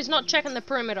 That is not checking the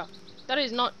perimeter. That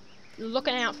is not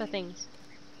looking out for things.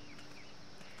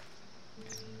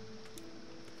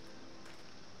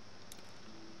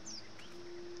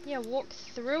 Yeah, walk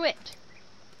through it.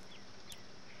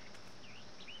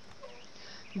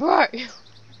 Bro!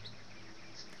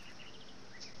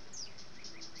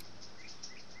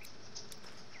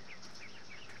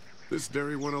 This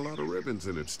dairy won a lot of ribbons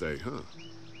in its day, huh?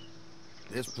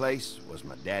 This place was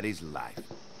my daddy's life.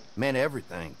 Meant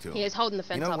everything to him. He is holding the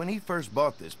fence You know, up. when he first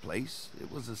bought this place,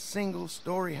 it was a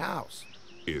single-story house.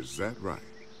 Is that right?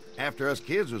 After us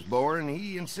kids was born,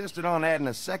 he insisted on adding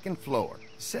a second floor.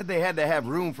 Said they had to have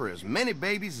room for as many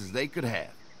babies as they could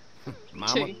have.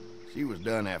 Mama, 2. she was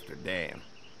done after Dan.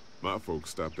 My folks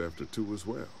stopped after 2 as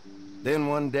well. Then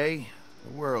one day,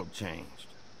 the world changed.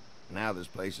 Now this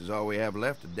place is all we have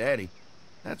left of Daddy.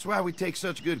 That's why we take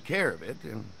such good care of it,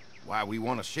 and why we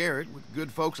want to share it with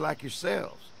good folks like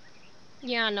yourselves.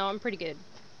 Yeah, no, I'm pretty good.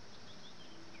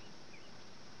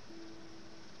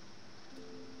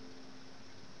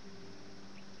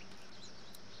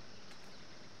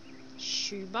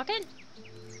 Shoe bucket?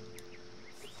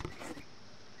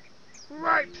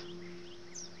 Rope!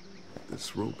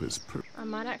 This rope is perfect. I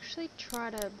might actually try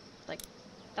to, like,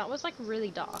 that was like really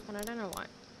dark and I don't know why.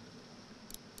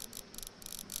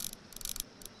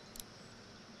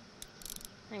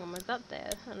 Hang on, was that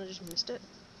there? And I just missed it.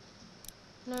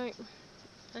 No,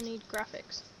 I need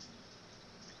graphics.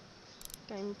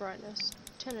 Game brightness.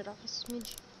 Turn it up a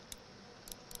smidge.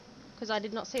 Because I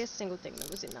did not see a single thing that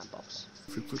was in that box.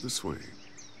 Fit for the swing.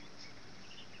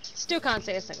 Still can't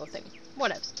see a single thing.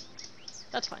 Whatevs.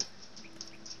 That's fine.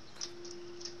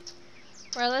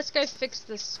 Right, let's go fix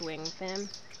the swing, fam.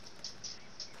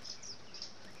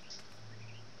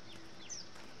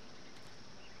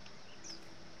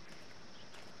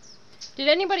 Did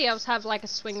anybody else have like a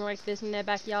swing like this in their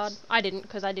backyard? I didn't,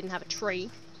 because I didn't have a tree.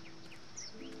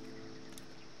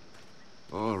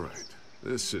 Alright,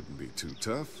 this shouldn't be too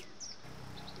tough.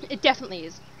 It definitely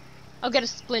is. I'll get a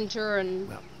splinter and...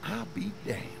 Well, I'll be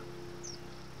damned.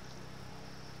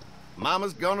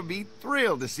 Mama's gonna be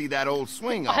thrilled to see that old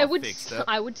swing all fixed up.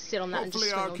 I would sit on that and just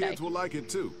swing all day. Hopefully our kids will like it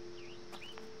too.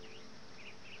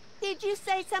 Did you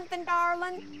say something,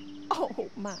 darling? Oh,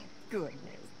 my goodness.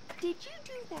 Did you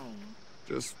do that?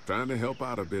 Just trying to help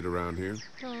out a bit around here.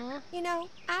 Aww. You know,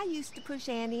 I used to push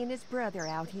Andy and his brother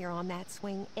out here on that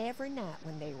swing every night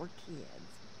when they were kids.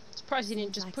 Surprised you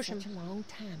didn't just push such him. a long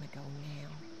time ago now.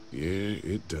 Yeah,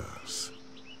 it does.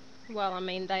 Well, I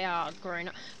mean, they are grown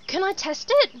up. Can I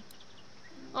test it?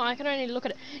 Oh, I can only look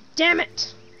at it. Damn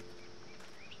it!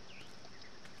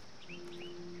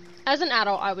 As an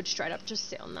adult, I would straight up just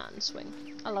sit on that and swing.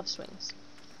 I love swings.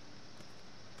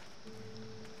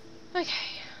 Okay.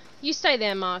 You stay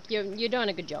there, Mark. You're doing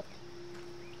a good job.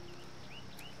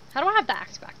 How do I have the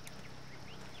axe back?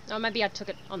 Oh, maybe I took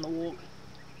it on the walk.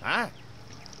 Hi.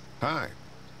 Hi.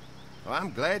 Well,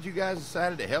 I'm glad you guys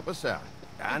decided to help us out.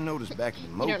 I noticed back at the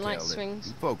motel don't like that swings?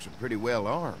 you folks are pretty well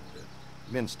armed.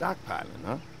 Been stockpiling,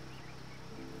 huh?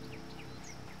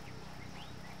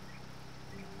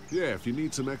 Yeah, if you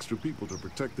need some extra people to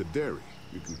protect the dairy,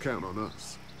 you can count on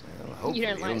us. Well, hopefully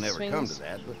it'll never come to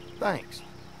that, but thanks.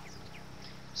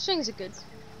 Swings are good.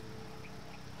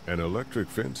 An electric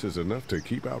fence is enough to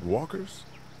keep out walkers?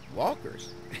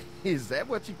 Walkers? Is that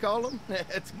what you call them?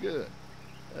 That's good.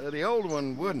 The old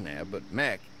one wouldn't have, but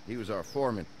Mac, he was our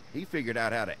foreman, he figured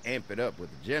out how to amp it up with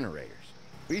the generators.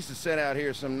 We used to sit out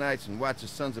here some nights and watch the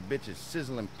sons of bitches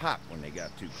sizzle and pop when they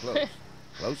got too close.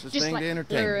 Closest thing like to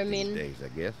entertainment these days, I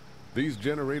guess. These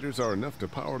generators are enough to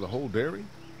power the whole dairy?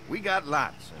 We got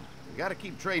lots, and we gotta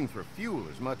keep trading for fuel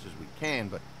as much as we can,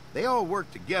 but they all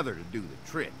work together to do the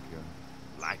trick.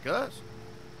 Like us.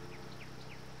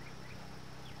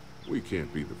 We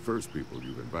can't be the first people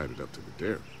you've invited up to the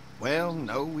dairy. Well,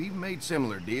 no, we've made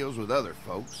similar deals with other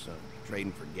folks,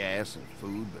 trading for gas and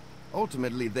food, but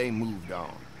ultimately they moved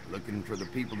on, looking for the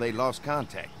people they lost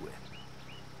contact with.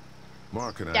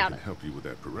 Mark and I can help you with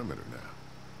that perimeter now.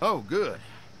 Oh, good.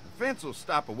 The fence will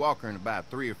stop a walker in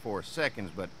about 3 or 4 seconds,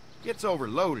 but gets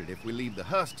overloaded if we leave the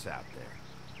husks out there.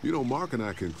 You know, Mark and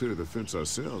I can clear the fence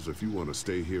ourselves if you want to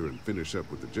stay here and finish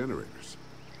up with the generators.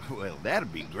 Well,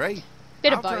 that'd be great.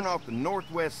 I'll turn off the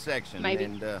northwest section,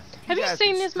 and have you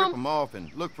seen this, Mom? Strip them off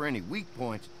and look for any weak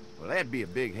points. Well, that'd be a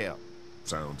big help.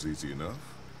 Sounds easy enough.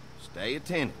 Stay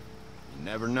attentive. You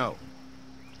never know.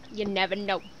 You never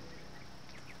know.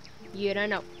 You don't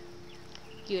know.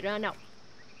 You don't know.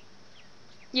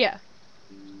 Yeah.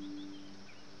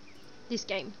 This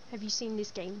game. Have you seen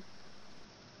this game?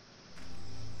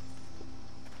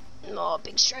 Oh,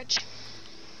 big stretch.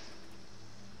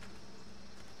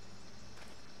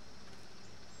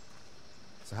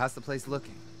 So how's the place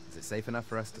looking? Is it safe enough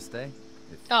for us to stay?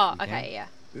 Oh, okay, yeah.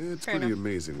 It's Fair pretty enough.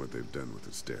 amazing what they've done with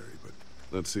this dairy, but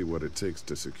let's see what it takes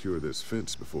to secure this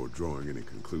fence before drawing any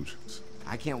conclusions.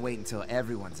 I can't wait until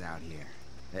everyone's out here.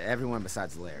 Everyone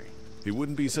besides Larry. He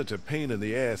wouldn't be such a pain in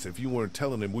the ass if you weren't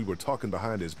telling him we were talking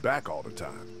behind his back all the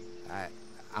time.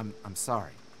 I'm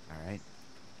sorry, all right?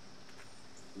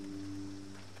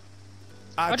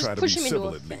 I try to be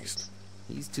civil at least.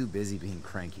 He's too busy being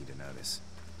cranky to notice.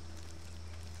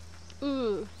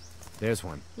 Ooh. There's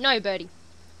one. No, Birdie.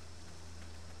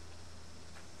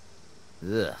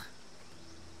 Ugh.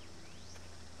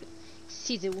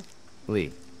 Sizzle.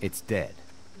 Lee, it's dead.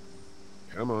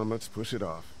 Come on, let's push it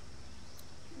off.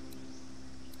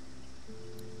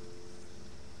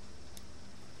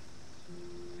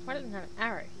 Why doesn't it have an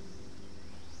arrow?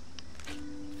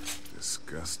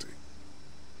 Disgusting.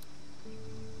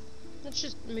 Let's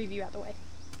just move you out of the way.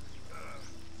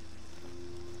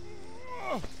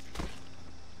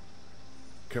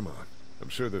 Come on. I'm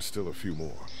sure there's still a few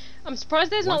more. I'm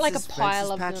surprised there's not like a Once this pile fence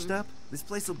of is patched them. up, this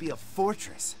place will be a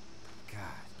fortress. God,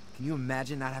 can you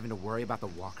imagine not having to worry about the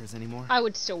walkers anymore? I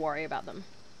would still worry about them.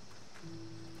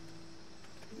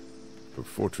 The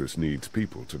fortress needs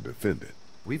people to defend it.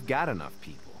 We've got enough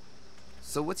people.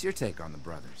 So what's your take on the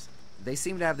brothers? They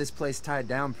seem to have this place tied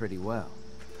down pretty well.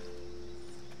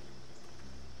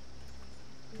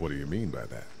 What do you mean by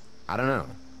that? I don't know.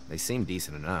 They seem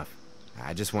decent enough.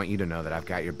 I just want you to know that I've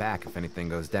got your back if anything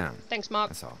goes down. Thanks, Mark.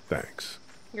 That's all. Thanks.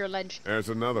 You're a ledge. There's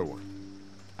another one.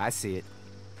 I see it.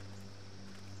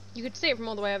 You could see it from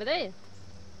all the way over there.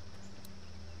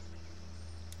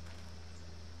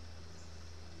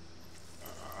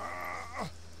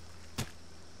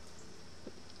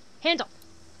 Hands up.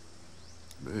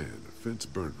 Man, the fence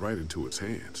burned right into its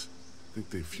hands. I think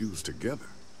they fused together.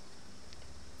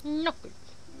 Not good.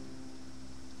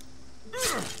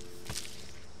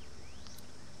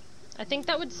 I think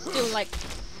that would still, like,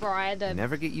 fry the... You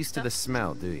never get used to the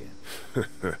smell, do you?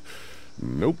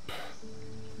 Nope.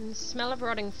 The smell of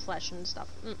rotting flesh and stuff.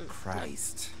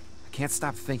 Christ. I can't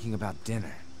stop thinking about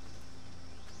dinner.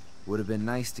 Would have been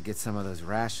nice to get some of those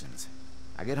rations.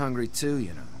 I get hungry too,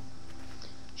 you know.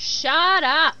 Shut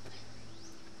up!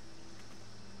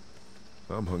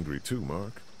 I'm hungry too,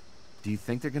 Mark. Do you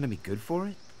think they're gonna be good for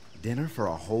it? Dinner for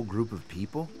a whole group of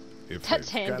people? If That's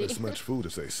they've handy. got as much food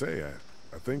as they say,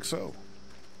 I think so.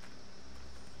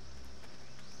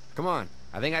 Come on,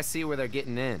 I think I see where they're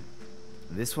getting in.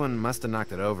 This one must have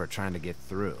knocked it over trying to get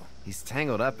through. He's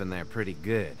tangled up in there pretty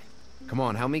good. Come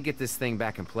on, help me get this thing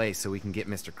back in place so we can get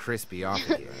Mr. Crispy off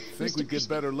of here. I think we get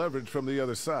better leverage from the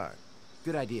other side.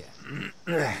 Good idea.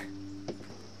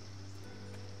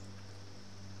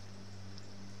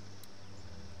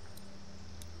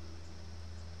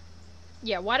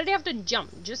 Yeah, why did he have to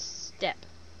jump? Just step.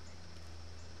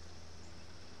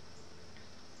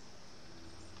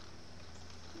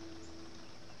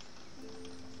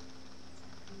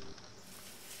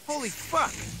 Holy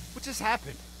fuck! What just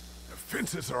happened? The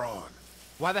fences are on.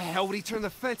 Why the hell would he turn the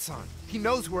fence on? He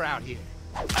knows we're out here.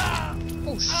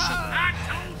 Oh shit. I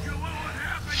told you what would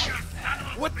happen, you son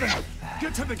of a What the?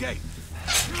 Get to the gate.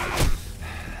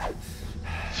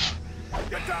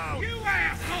 Get down! You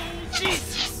assholes!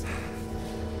 Jesus!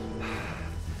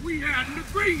 We had an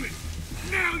agreement.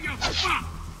 Now you're fucked.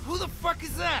 Who the fuck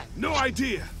is that? No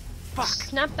idea. Fuck.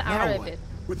 Snap the Now arrow what? bit.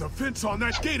 With the fence on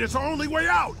that gate, it's our only way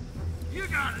out. You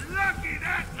got lucky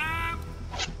that time.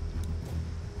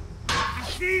 I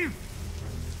see him.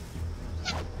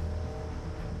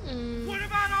 What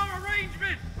about our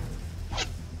arrangement?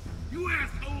 You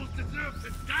assholes deserve to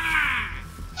die.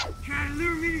 Try to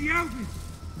lure me to the open.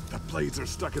 The blades are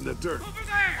stuck in the dirt. Over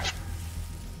there.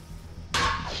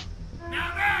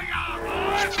 Now there you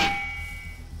are, boys.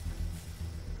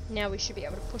 Now we should be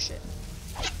able to push it.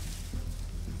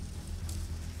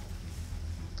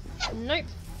 Nope.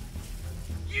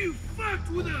 You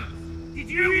fucked with us. Did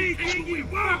you really think you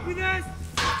fucked with us?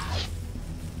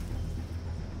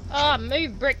 Ah,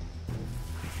 move, brick.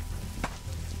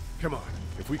 Come on.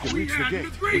 If we can reach the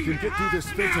gate, we can get through this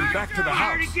fence and back to the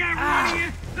house.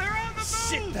 Ah, they're on the move.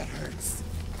 Shit, that hurts.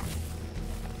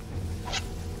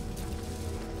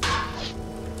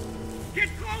 Get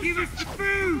close. Give us the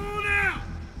food. Pull out.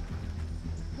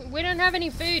 We don't have any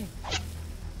food.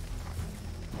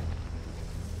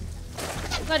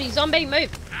 Bloody zombie,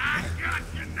 move.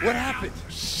 What happened?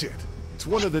 Shit. It's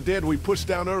one of the dead we pushed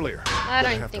down earlier. I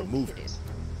Gonna don't have to think move it him. is.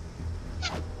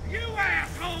 You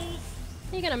assholes.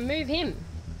 You're gonna move him.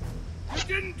 You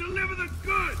didn't deliver the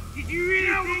goods. Did you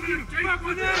really think you'd fuck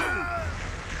with us?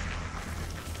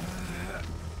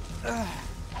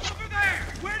 Over there.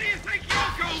 Where do you think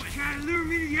you're going? Trying to lure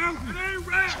me to the open. It ain't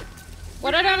right.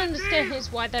 What I don't understand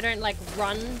is why they don't like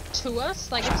run to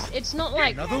us. Like it's not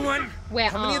like Another one? we're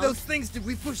How many of armed. those things did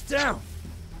we push down?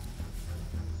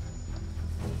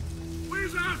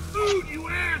 Where's our food, you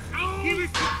asshole? Give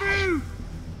us the food.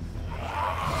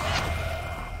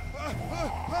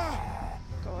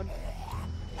 God.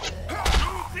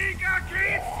 Don't think I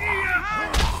can't see you,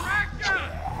 tractor.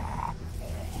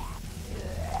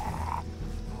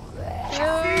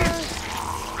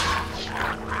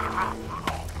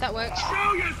 That works.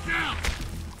 Show yourself.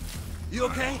 You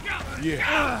okay?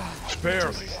 Yeah.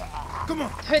 Barely. Come on.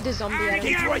 Heard the zombie at him.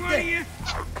 Gate's right there.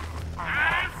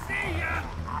 I see ya.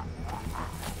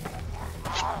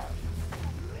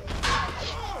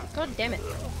 God damn it.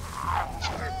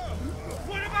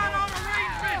 What about our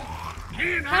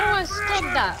arrangement? How do I stop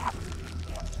that?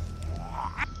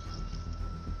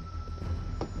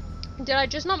 Did I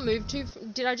just not move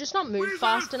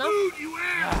fast enough? Food, you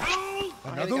asshole.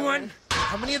 Another one?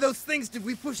 How many of those things did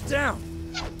we push down?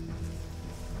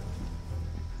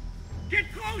 Get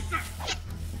closer.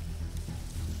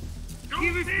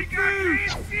 Don't think I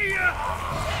can't see ya.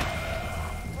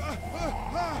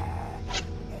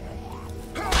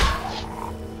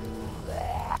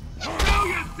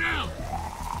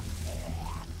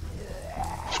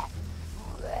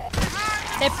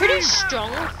 They're pretty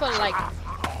strong for like.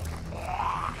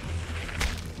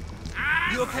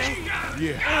 You okay?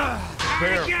 Yeah.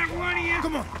 I got one of you.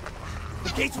 Come on. The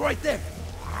gate's right there.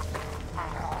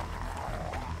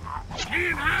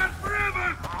 Can't hide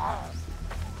forever.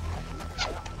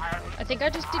 I think I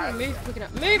just didn't move quick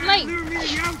enough. Move, Lee!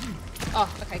 Oh,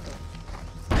 okay, cool.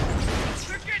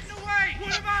 They're getting away.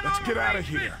 What about Let's all get the out of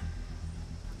arrangements?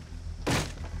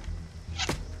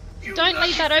 here. Don't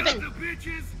leave that lucky open. sons of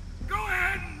bitches. Go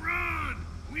ahead and run.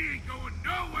 We ain't going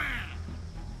nowhere.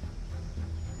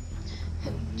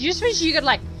 You just wish you could,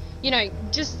 like, you know,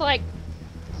 just like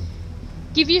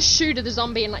give your shoe to the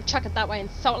zombie and like chuck it that way and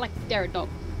throw it like they're a dog.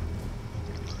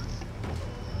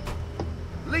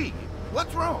 Lee,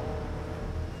 what's wrong?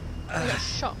 I got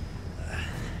shot.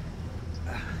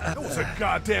 There was a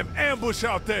goddamn ambush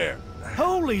out there.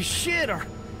 Holy shit,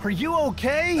 are you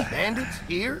okay? Bandits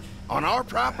here? On our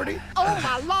property? Oh,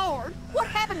 my lord! What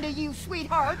happened to you,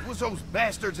 sweetheart? It was those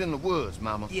bastards in the woods,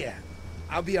 Mama. Yeah,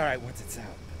 I'll be alright once it's out.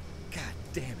 God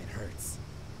damn, it hurts.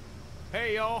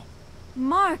 Hey, y'all.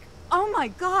 Mark, oh my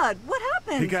god, what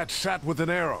happened? He got shot with an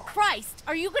arrow. Christ,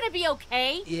 are you gonna be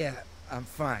okay? Yeah, I'm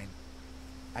fine.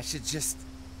 I should just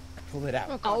pull it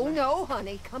out. Oh, no,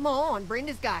 honey. Come on.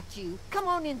 Brenda's got you. Come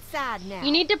on inside now.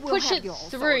 You need to We'll push have it you all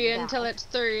through sorted until out. it's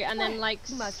through, and then like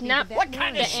Must be snap the the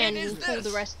veterinarian. end and pull the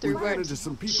rest through. We Where ran it's into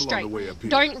some people straight. on the way up here.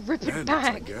 Don't rip it Bandits,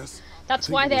 I back. guess. That's I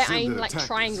think why it they're was them aimed that like attacked us.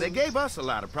 triangles. They gave us a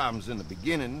lot of problems in the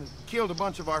beginning. Killed a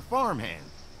bunch of our farmhands.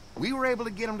 We were able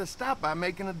to get them to stop by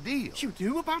making a deal. You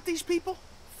knew about these people?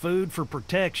 Food for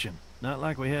protection. Not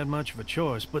like we had much of a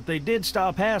choice, but they did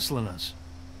stop hassling us.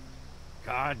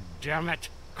 God damn it.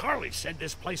 Carly said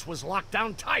this place was locked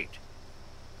down tight.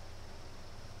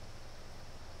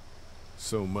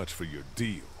 So much for your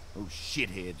deal. Those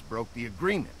shitheads broke the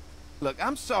agreement. Look,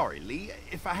 I'm sorry, Lee.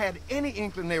 If I had any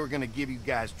inkling they were gonna give you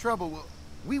guys trouble, well,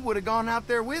 we would have gone out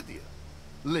there with you.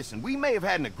 Listen, we may have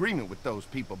had an agreement with those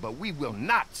people, but we will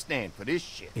not stand for this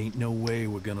shit. Ain't no way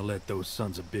we're gonna let those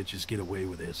sons of bitches get away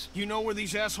with this. You know where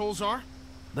these assholes are?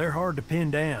 They're hard to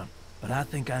pin down, but I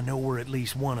think I know where at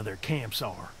least one of their camps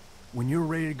are. When you're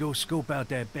ready to go scope out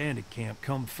that bandit camp,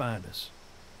 come find us.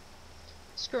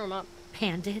 Screw them up.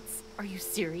 Bandits? Are you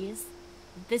serious?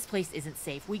 This place isn't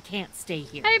safe. We can't stay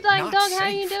here. Hey, Black Not Dog, how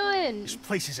you safe. doing? This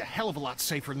place is a hell of a lot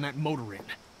safer than that motor inn.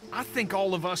 I think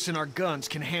all of us and our guns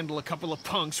can handle a couple of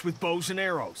punks with bows and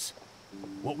arrows.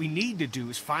 What we need to do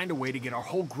is find a way to get our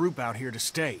whole group out here to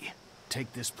stay.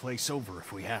 Take this place over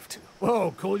if we have to.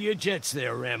 Whoa, cool your jets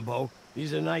there, Rambo.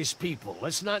 These are nice people.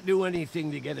 Let's not do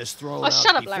anything to get us thrown Oh, out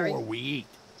shut up, before Larry. we eat.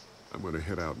 I'm gonna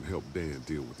head out and help Dan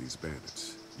deal with these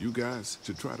bandits. You guys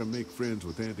should try to make friends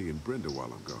with Andy and Brenda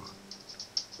while I'm gone.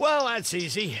 Well, that's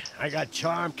easy. I got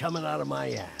charm coming out of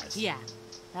my ass. Yeah,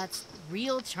 that's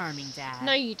real charming, Dad.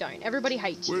 No, you don't. Everybody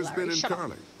hates you, Where's Larry. Ben and Shut up.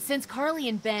 Carly? Since Carly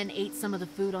and Ben ate some of the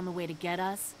food on the way to get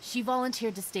us, she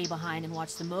volunteered to stay behind and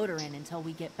watch the motor inn until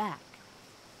we get back.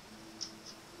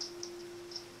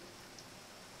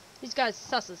 These guys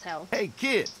sus as hell. Hey,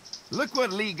 kids, look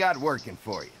what Lee got working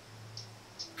for you.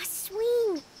 A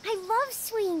swing. I love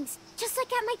swings. Just like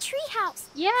at my treehouse.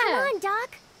 Yeah. Come on,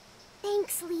 Doc.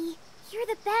 Thanks, Lee. You're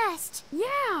the best.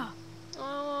 Yeah.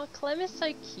 Oh, Clem is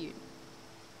so cute.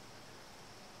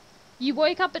 You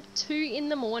woke up at 2 in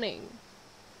the morning.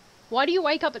 Why do you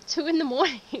wake up at 2 in the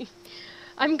morning?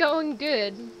 I'm going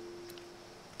good.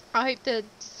 I hope the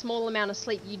small amount of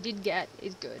sleep you did get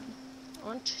is good. I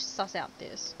want to suss out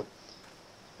this.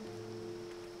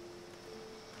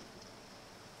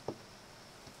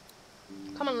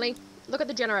 Come on, Lee. Look at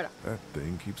the generator. That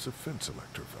thing keeps a fence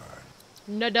electrified.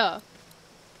 Nada.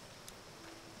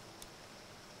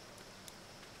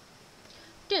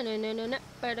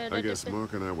 I guess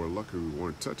Mark and I were lucky we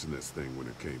weren't touching this thing when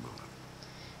it came on.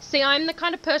 See, I'm the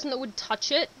kind of person that would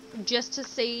touch it just to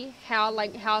see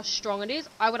how strong it is.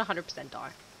 I would 100% die.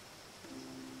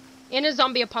 In a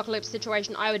zombie apocalypse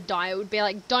situation, I would die. It would be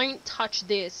like, don't touch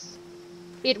this.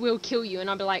 It will kill you. And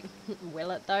I'd be like,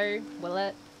 will it though? Will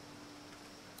it?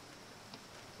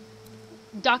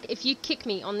 Duck, if you kick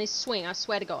me on this swing, I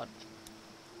swear to God.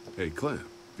 Hey, Clem,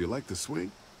 do you like the swing?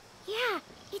 Yeah,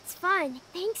 it's fun.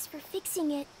 Thanks for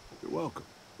fixing it. You're welcome.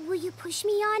 Will you push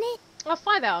me on it? Oh,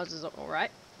 5 hours is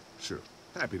alright. Sure.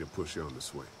 Happy to push you on the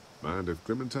swing. Mind if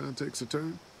Clementine takes a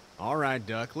turn? All right,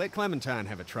 Duck. Let Clementine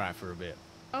have a try for a bit.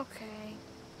 Okay.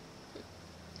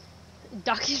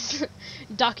 Duck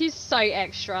is so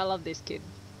extra. I love this kid.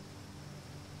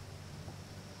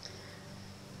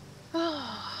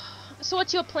 So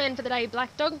what's your plan for the day,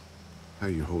 Black Dog? How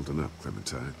you holding up,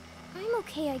 Clementine? I'm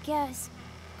okay, I guess.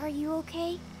 Are you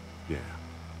okay? Yeah.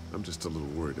 I'm just a little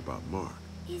worried about Mark.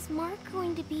 Is Mark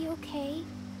going to be okay?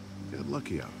 Got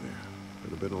lucky out there.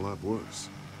 Could have been a lot worse.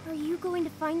 Are you going to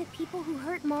find the people who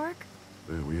hurt Mark?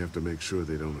 Man, we have to make sure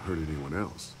they don't hurt anyone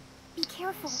else. Be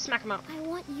careful. Smack him up. I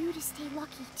want you to stay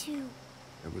lucky, too.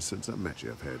 Ever since I met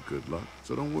you, I've had good luck,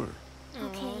 so don't worry.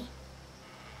 Okay.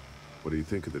 What do you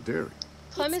think of the dairy?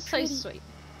 Clem is so pretty. sweet.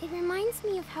 It reminds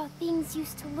me of how things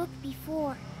used to look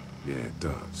before. Yeah, it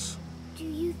does. Do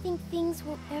you think things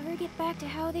will ever get back to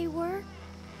how they were?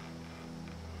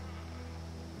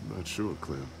 I'm not sure,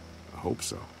 Clem. I hope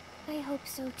so. I hope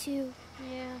so, too.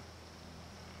 Yeah.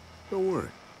 Don't worry.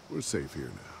 We're safe here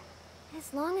now.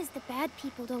 As long as the bad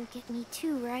people don't get me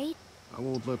too, right? I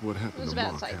won't let what I happened was to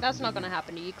about Mark to say, happen that's to not you. going to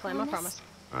happen to you, Clem, I promise.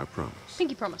 I promise.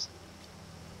 Pinky promise.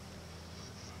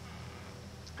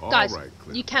 All Guys, right,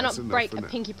 Clem. you cannot That's enough break for a now.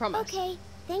 pinky promise. Okay,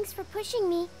 thanks for pushing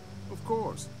me. Of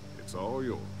course. It's all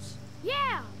yours.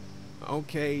 Yeah!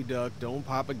 Okay, Duck, don't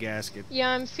pop a gasket. Yeah,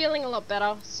 I'm feeling a lot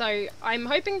better, so I'm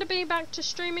hoping to be back to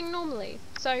streaming normally.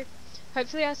 So,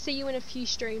 hopefully I'll see you in a few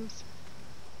streams.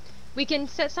 We can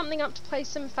set something up to play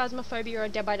some Phasmophobia or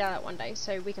Dead by Daylight one day,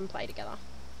 so we can play together.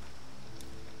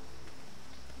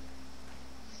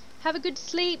 Have a good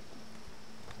sleep.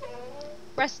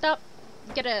 Rest up.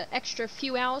 Get an extra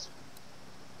few hours.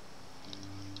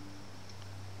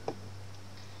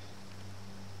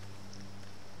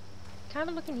 Can I have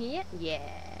a look in here yet?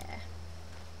 Yeah.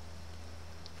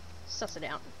 Suss it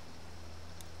out.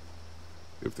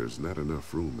 If there's not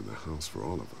enough room in the house for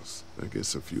all of us, I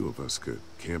guess a few of us could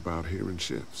camp out here in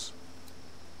shifts.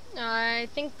 I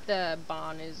think the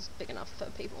barn is big enough for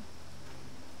people.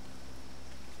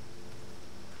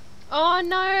 Oh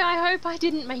no, I hope I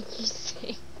didn't make you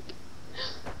sick.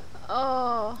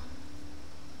 Oh.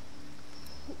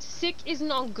 Sick is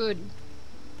not good.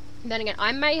 Then again,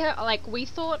 I may have, like, we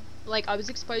thought, like, I was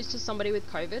exposed to somebody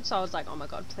with COVID, so I was like, oh my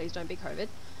god, please don't be COVID.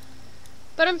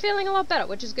 But I'm feeling a lot better,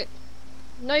 which is good.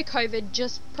 No COVID,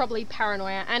 just probably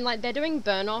paranoia. And, like, they're doing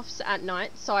burn-offs at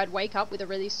night, so I'd wake up with a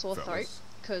really sore throat.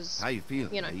 Because, how you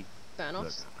feeling, you know, mate?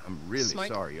 burn-offs. Look, I'm really Smoke.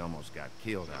 sorry you almost got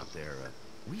killed out there.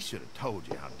 We should have told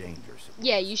you how dangerous it was.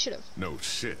 Yeah, you should have. No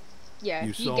shit. Yeah,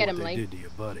 You saw get what him, they Lee. did to your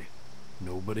buddy.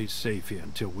 Nobody's safe here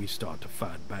until we start to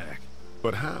fight back.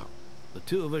 But how? The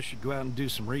two of us should go out and do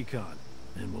some recon.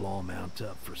 Then we'll all mount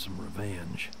up for some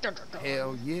revenge.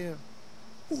 Hell yeah.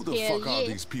 Who the fuck are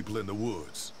these people in the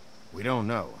woods? We don't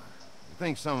know. I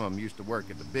think some of them used to work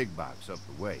at the big box up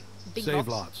the way. Big Save box?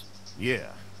 Lots.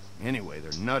 Yeah. Anyway,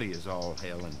 they're nutty as all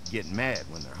hell and get mad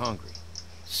when they're hungry.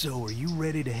 So, are you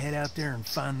ready to head out there and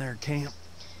find their camp?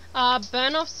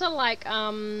 Burn-offs are like,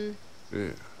 Yeah.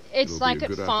 it's It'll like be a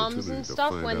at good farms opportunity and to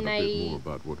stuff find when out a they bit more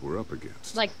about what we're up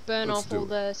against. like burn Let's off do all it.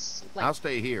 the like I'll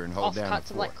stay here and hold down the offcuts of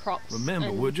fort. like crops. Remember,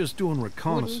 and we're just doing wood and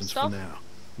reconnaissance for stuff. now.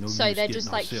 No So use they're getting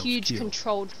just like ourselves huge killed.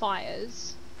 controlled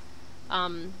fires.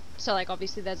 So like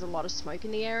obviously there's a lot of smoke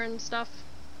in the air and stuff.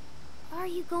 Are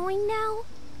you going now?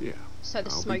 Yeah. So the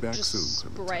I'll be smoke back just soon,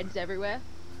 Clementine. spreads everywhere.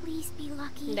 Please be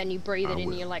lucky. And then you breathe it I in will.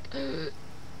 and you're like, it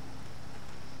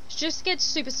just gets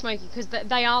super smoky because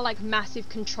they are like massive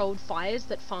controlled fires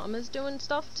that farmers do and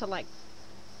stuff to like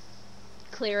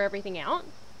clear everything out.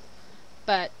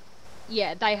 But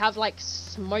yeah, they have like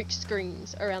smoke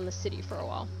screens around the city for a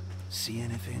while. See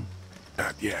anything?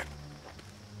 Not yet.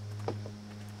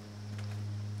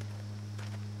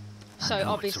 So I know it's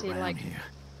obviously around like here.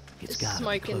 It's gotta be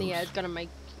smoke in the air close. is gonna make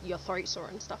your throat sore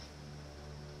and stuff.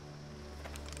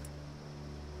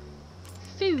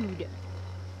 Food.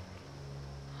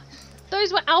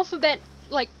 Those were alphabet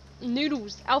like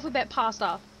noodles, alphabet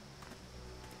pasta,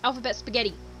 alphabet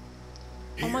spaghetti.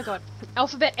 Oh my god,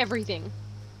 alphabet everything.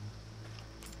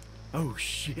 Oh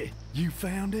shit, you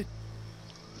found it?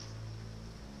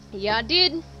 Yeah, I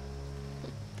did.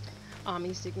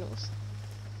 Army signals.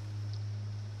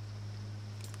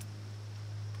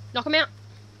 Knock him out.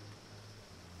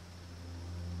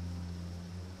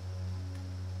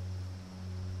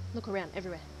 Look around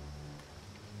everywhere.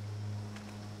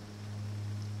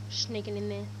 Sneaking in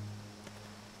there.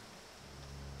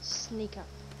 Sneak up.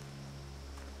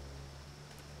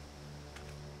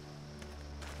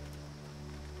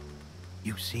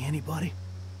 You see anybody?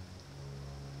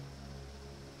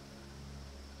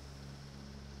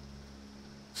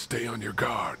 Stay on your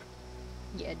guard.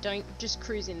 Yeah, don't just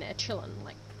cruise in there chilling.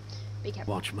 Like, be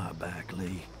careful. Watch my back,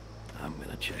 Lee. I'm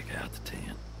gonna check out the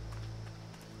tent.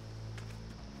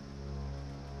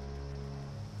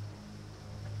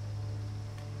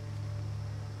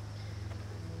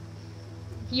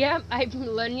 Yeah, I'm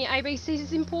learning ABCs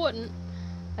is important.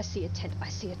 I see a tent. I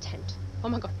see a tent. Oh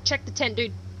my god, check the tent,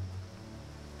 dude.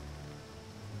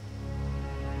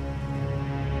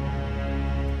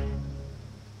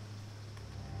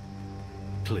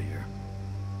 clear.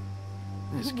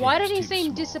 This Why camp's did he too seem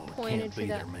small. It disappointed can't for be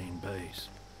that? their main base.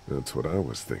 That's what I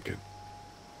was thinking.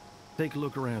 Take a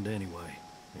look around anyway.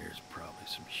 There's probably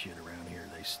some shit around here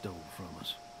they stole from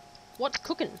us. What's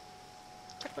cooking?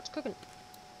 Check what's cooking.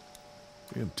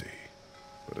 Empty.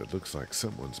 But it looks like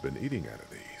someone's been eating out of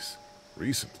these.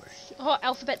 Recently. Oh,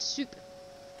 alphabet soup.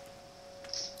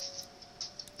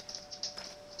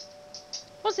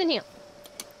 What's in here?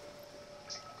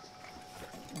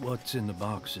 What's in the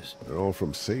boxes? They're all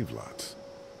from save lots.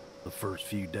 The first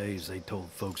few days they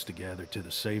told folks to gather to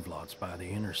the save lots by the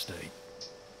interstate.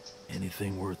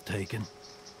 Anything worth taking?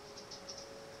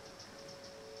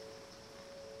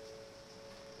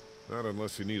 Not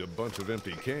unless you need a bunch of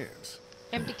empty cans.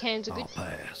 Empty cans are good. I'll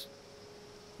pass.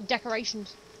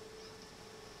 Decorations.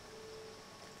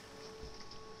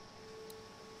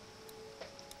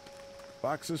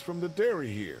 Boxes from the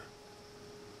dairy here.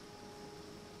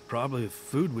 Probably the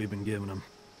food we've been giving them.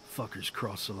 Fuckers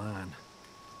cross the line.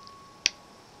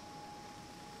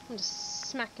 I'll just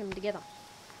smack them together.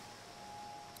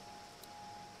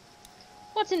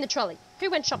 What's in the trolley?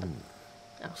 Who went shopping?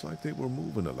 Looks like they were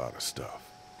moving a lot of stuff.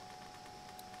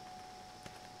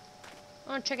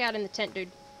 I want to check out in the tent, dude.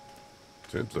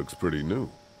 Tent looks pretty new.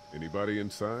 Anybody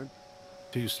inside?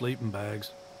 2 sleeping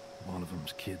bags. One of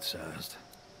them's kid-sized.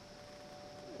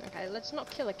 Okay, let's not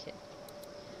kill a kid.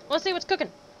 I want to see what's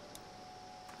cooking.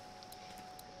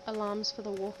 Alarms for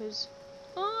the walkers.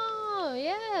 Oh,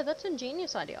 yeah, that's a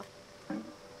genius idea.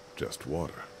 Just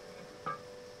water.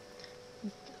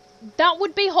 That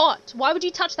would be hot. Why would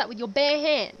you touch that with your bare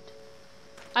hand?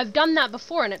 I've done that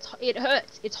before and it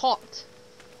hurts. It's hot.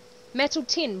 Metal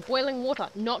tin, boiling water,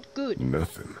 not good.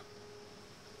 Nothing.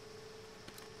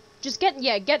 Just get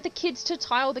the kids to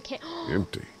tile the can.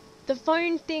 Empty. The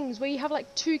phone things where you have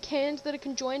like 2 cans that are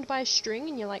conjoined by a string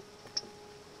and you're like...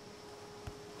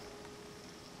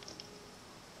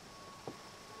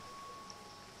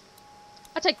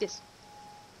 I'll take this.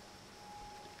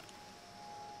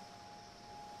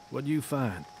 What'd you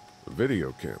find? A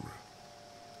video camera.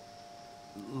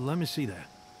 Let me see that.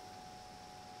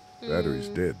 Battery's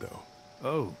dead, though.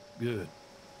 Oh, good.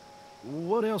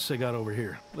 What else they got over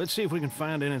here? Let's see if we can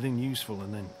find anything useful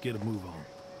and then get a move on.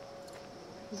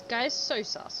 This guy's so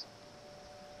sus.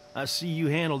 I see you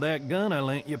handled that gun I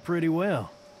lent you pretty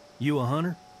well. You a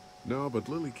hunter? No, but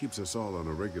Lily keeps us all on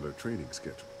a regular training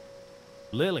schedule.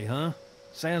 Lily, huh?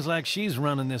 Sounds like she's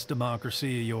running this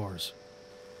democracy of yours.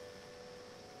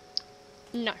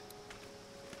 No.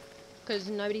 Because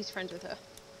nobody's friends with her.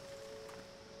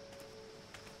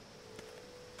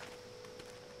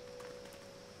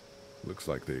 Looks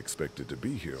like they expected to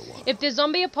be here a while. If the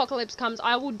zombie apocalypse comes,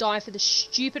 I will die for the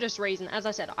stupidest reason. As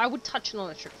I said, I would touch an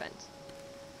electric fence.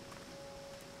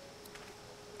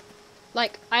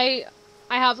 Like, I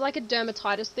have like a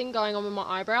dermatitis thing going on with my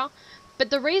eyebrow. But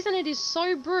the reason it is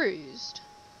so bruised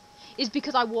is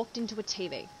because I walked into a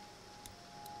TV.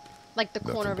 Like the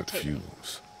corner of a TV.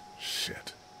 Fumes.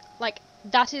 Shit. Like,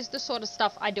 that is the sort of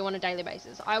stuff I do on a daily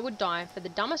basis. I would die for the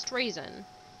dumbest reason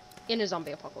in a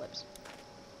zombie apocalypse.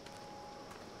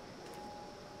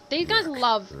 These guys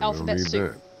love alphabet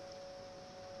soup.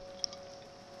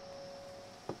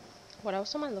 What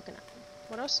else am I looking at?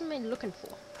 What else am I looking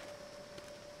for?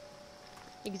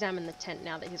 Examine the tent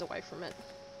now that he's away from it.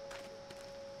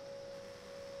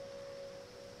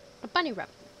 A bunny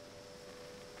rabbit.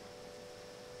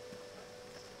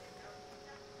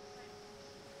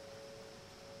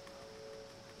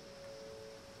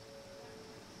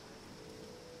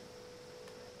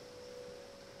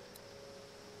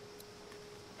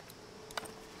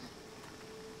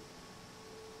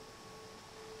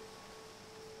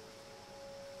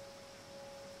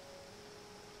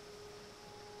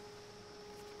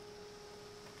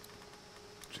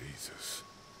 Jesus.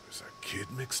 There's a kid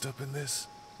mixed up in this?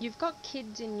 You've got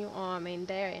kids in your... Oh, I mean,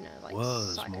 they're in a, like,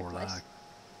 Was psycho more place. like.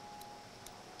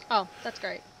 Oh, that's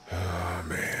great. Oh,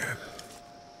 man.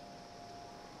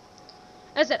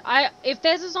 As I said, if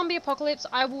there's a zombie apocalypse,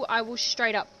 I will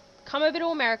straight up come over to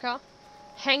America,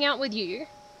 hang out with you,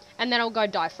 and then I'll go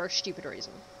die for a stupid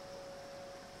reason.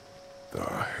 The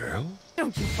hell?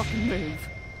 Don't you fucking move.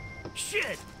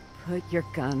 Shit! Put your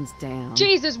guns down.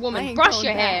 Jesus, I woman, ain't brush going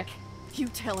your hair. back. You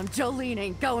tell him Jolene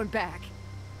ain't going back.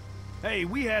 Hey,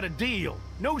 we had a deal.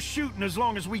 No shooting as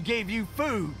long as we gave you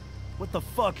food. What the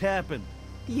fuck happened?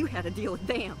 You had a deal with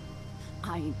them.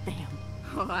 I ain't them.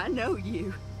 Oh, I know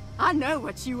you. I know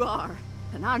what you are.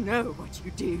 And I know what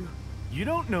you do. You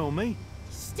don't know me.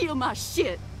 Steal my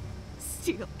shit.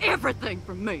 Steal everything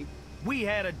from me. We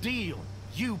had a deal.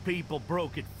 You people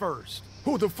broke it first.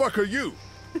 Who the fuck are you?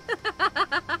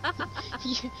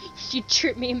 You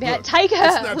tripped me about. Look, Take her.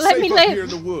 It's not Let safe me up live. here in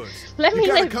the woods. Let You me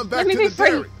gotta live. come back Let me to be the free.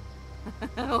 dairy.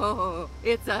 Oh,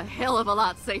 it's a hell of a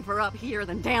lot safer up here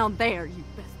than down there, you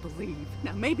best believe.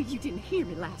 Now, maybe you didn't hear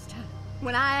me last time.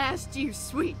 When I asked you,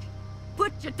 sweet,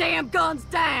 put your damn guns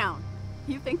down.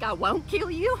 You think I won't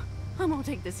kill you? I'm gonna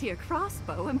take this here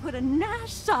crossbow and put a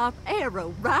nice sharp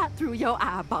arrow right through your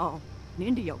eyeball and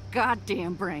into your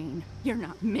goddamn brain. You're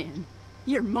not men.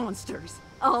 You're monsters.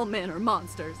 All men are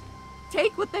monsters.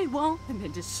 Take what they want and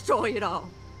then destroy it all.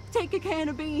 Take a can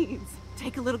of beans.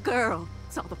 Take a little girl.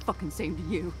 It's all the fucking same to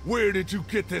you. Where did you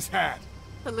get this hat?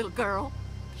 The little girl.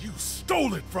 You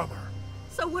stole it from her.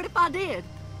 So what if I did?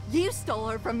 You stole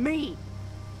her from me.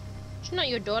 She's not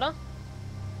your daughter.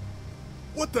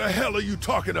 What the hell are you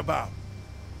talking about?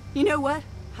 You know what?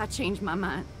 I changed my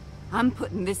mind. I'm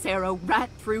putting this arrow right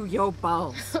through your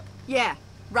balls. Yeah,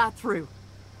 right through.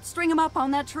 String them up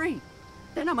on that tree.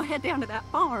 Then I'm gonna head down to that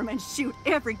farm and shoot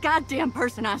every goddamn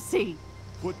person I see.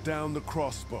 Put down the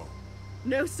crossbow.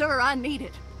 No, sir, I need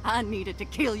it. I need it to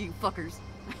kill you fuckers.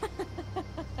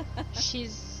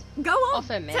 She's Go on, off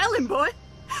her mess. tell him, boy.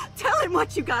 Tell him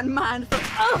what you got in mind for...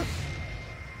 Oh!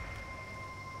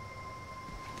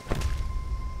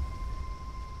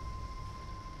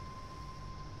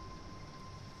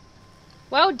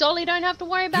 Well, Dolly don't have to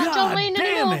worry about God Jolene damn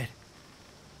anymore. it!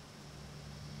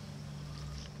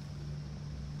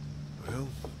 Well,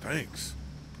 thanks.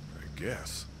 I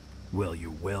guess. Well,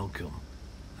 you're welcome,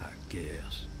 I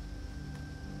guess.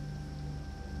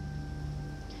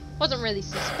 Wasn't really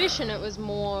suspicion, it was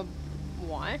more...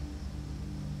 Why?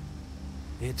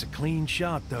 It's a clean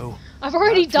shot, though. I've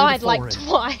already Right through the died like forehead.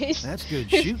 twice. That's good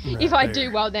shooting right If I there.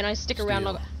 do well, then I stick around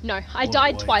Still, longer. No, I what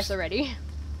died a twice waste. already.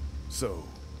 So,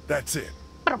 that's it.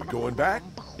 You going back?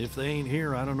 If they ain't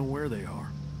here, I don't know where they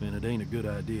are. And it ain't a good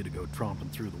idea to go tromping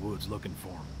through the woods looking for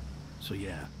them. So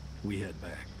yeah, we head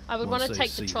back. I would Once want to they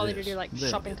take the see trolley this, to do like they'll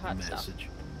shopping get the cart stuff. message.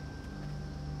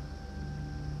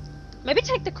 Maybe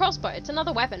take the crossbow. It's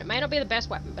another weapon. It may not be the best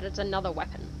weapon, but it's another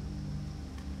weapon.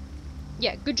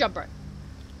 Yeah, good job, bro.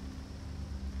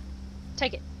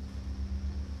 Take it.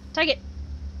 Take it.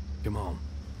 Come on.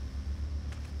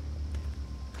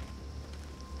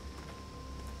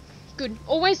 Good.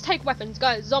 Always take weapons,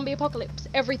 guys. Zombie apocalypse.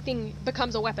 Everything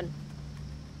becomes a weapon.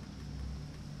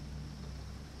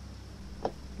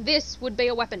 This would be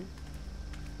a weapon.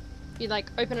 You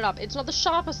like open it up. It's not the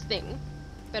sharpest thing,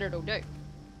 but it'll do.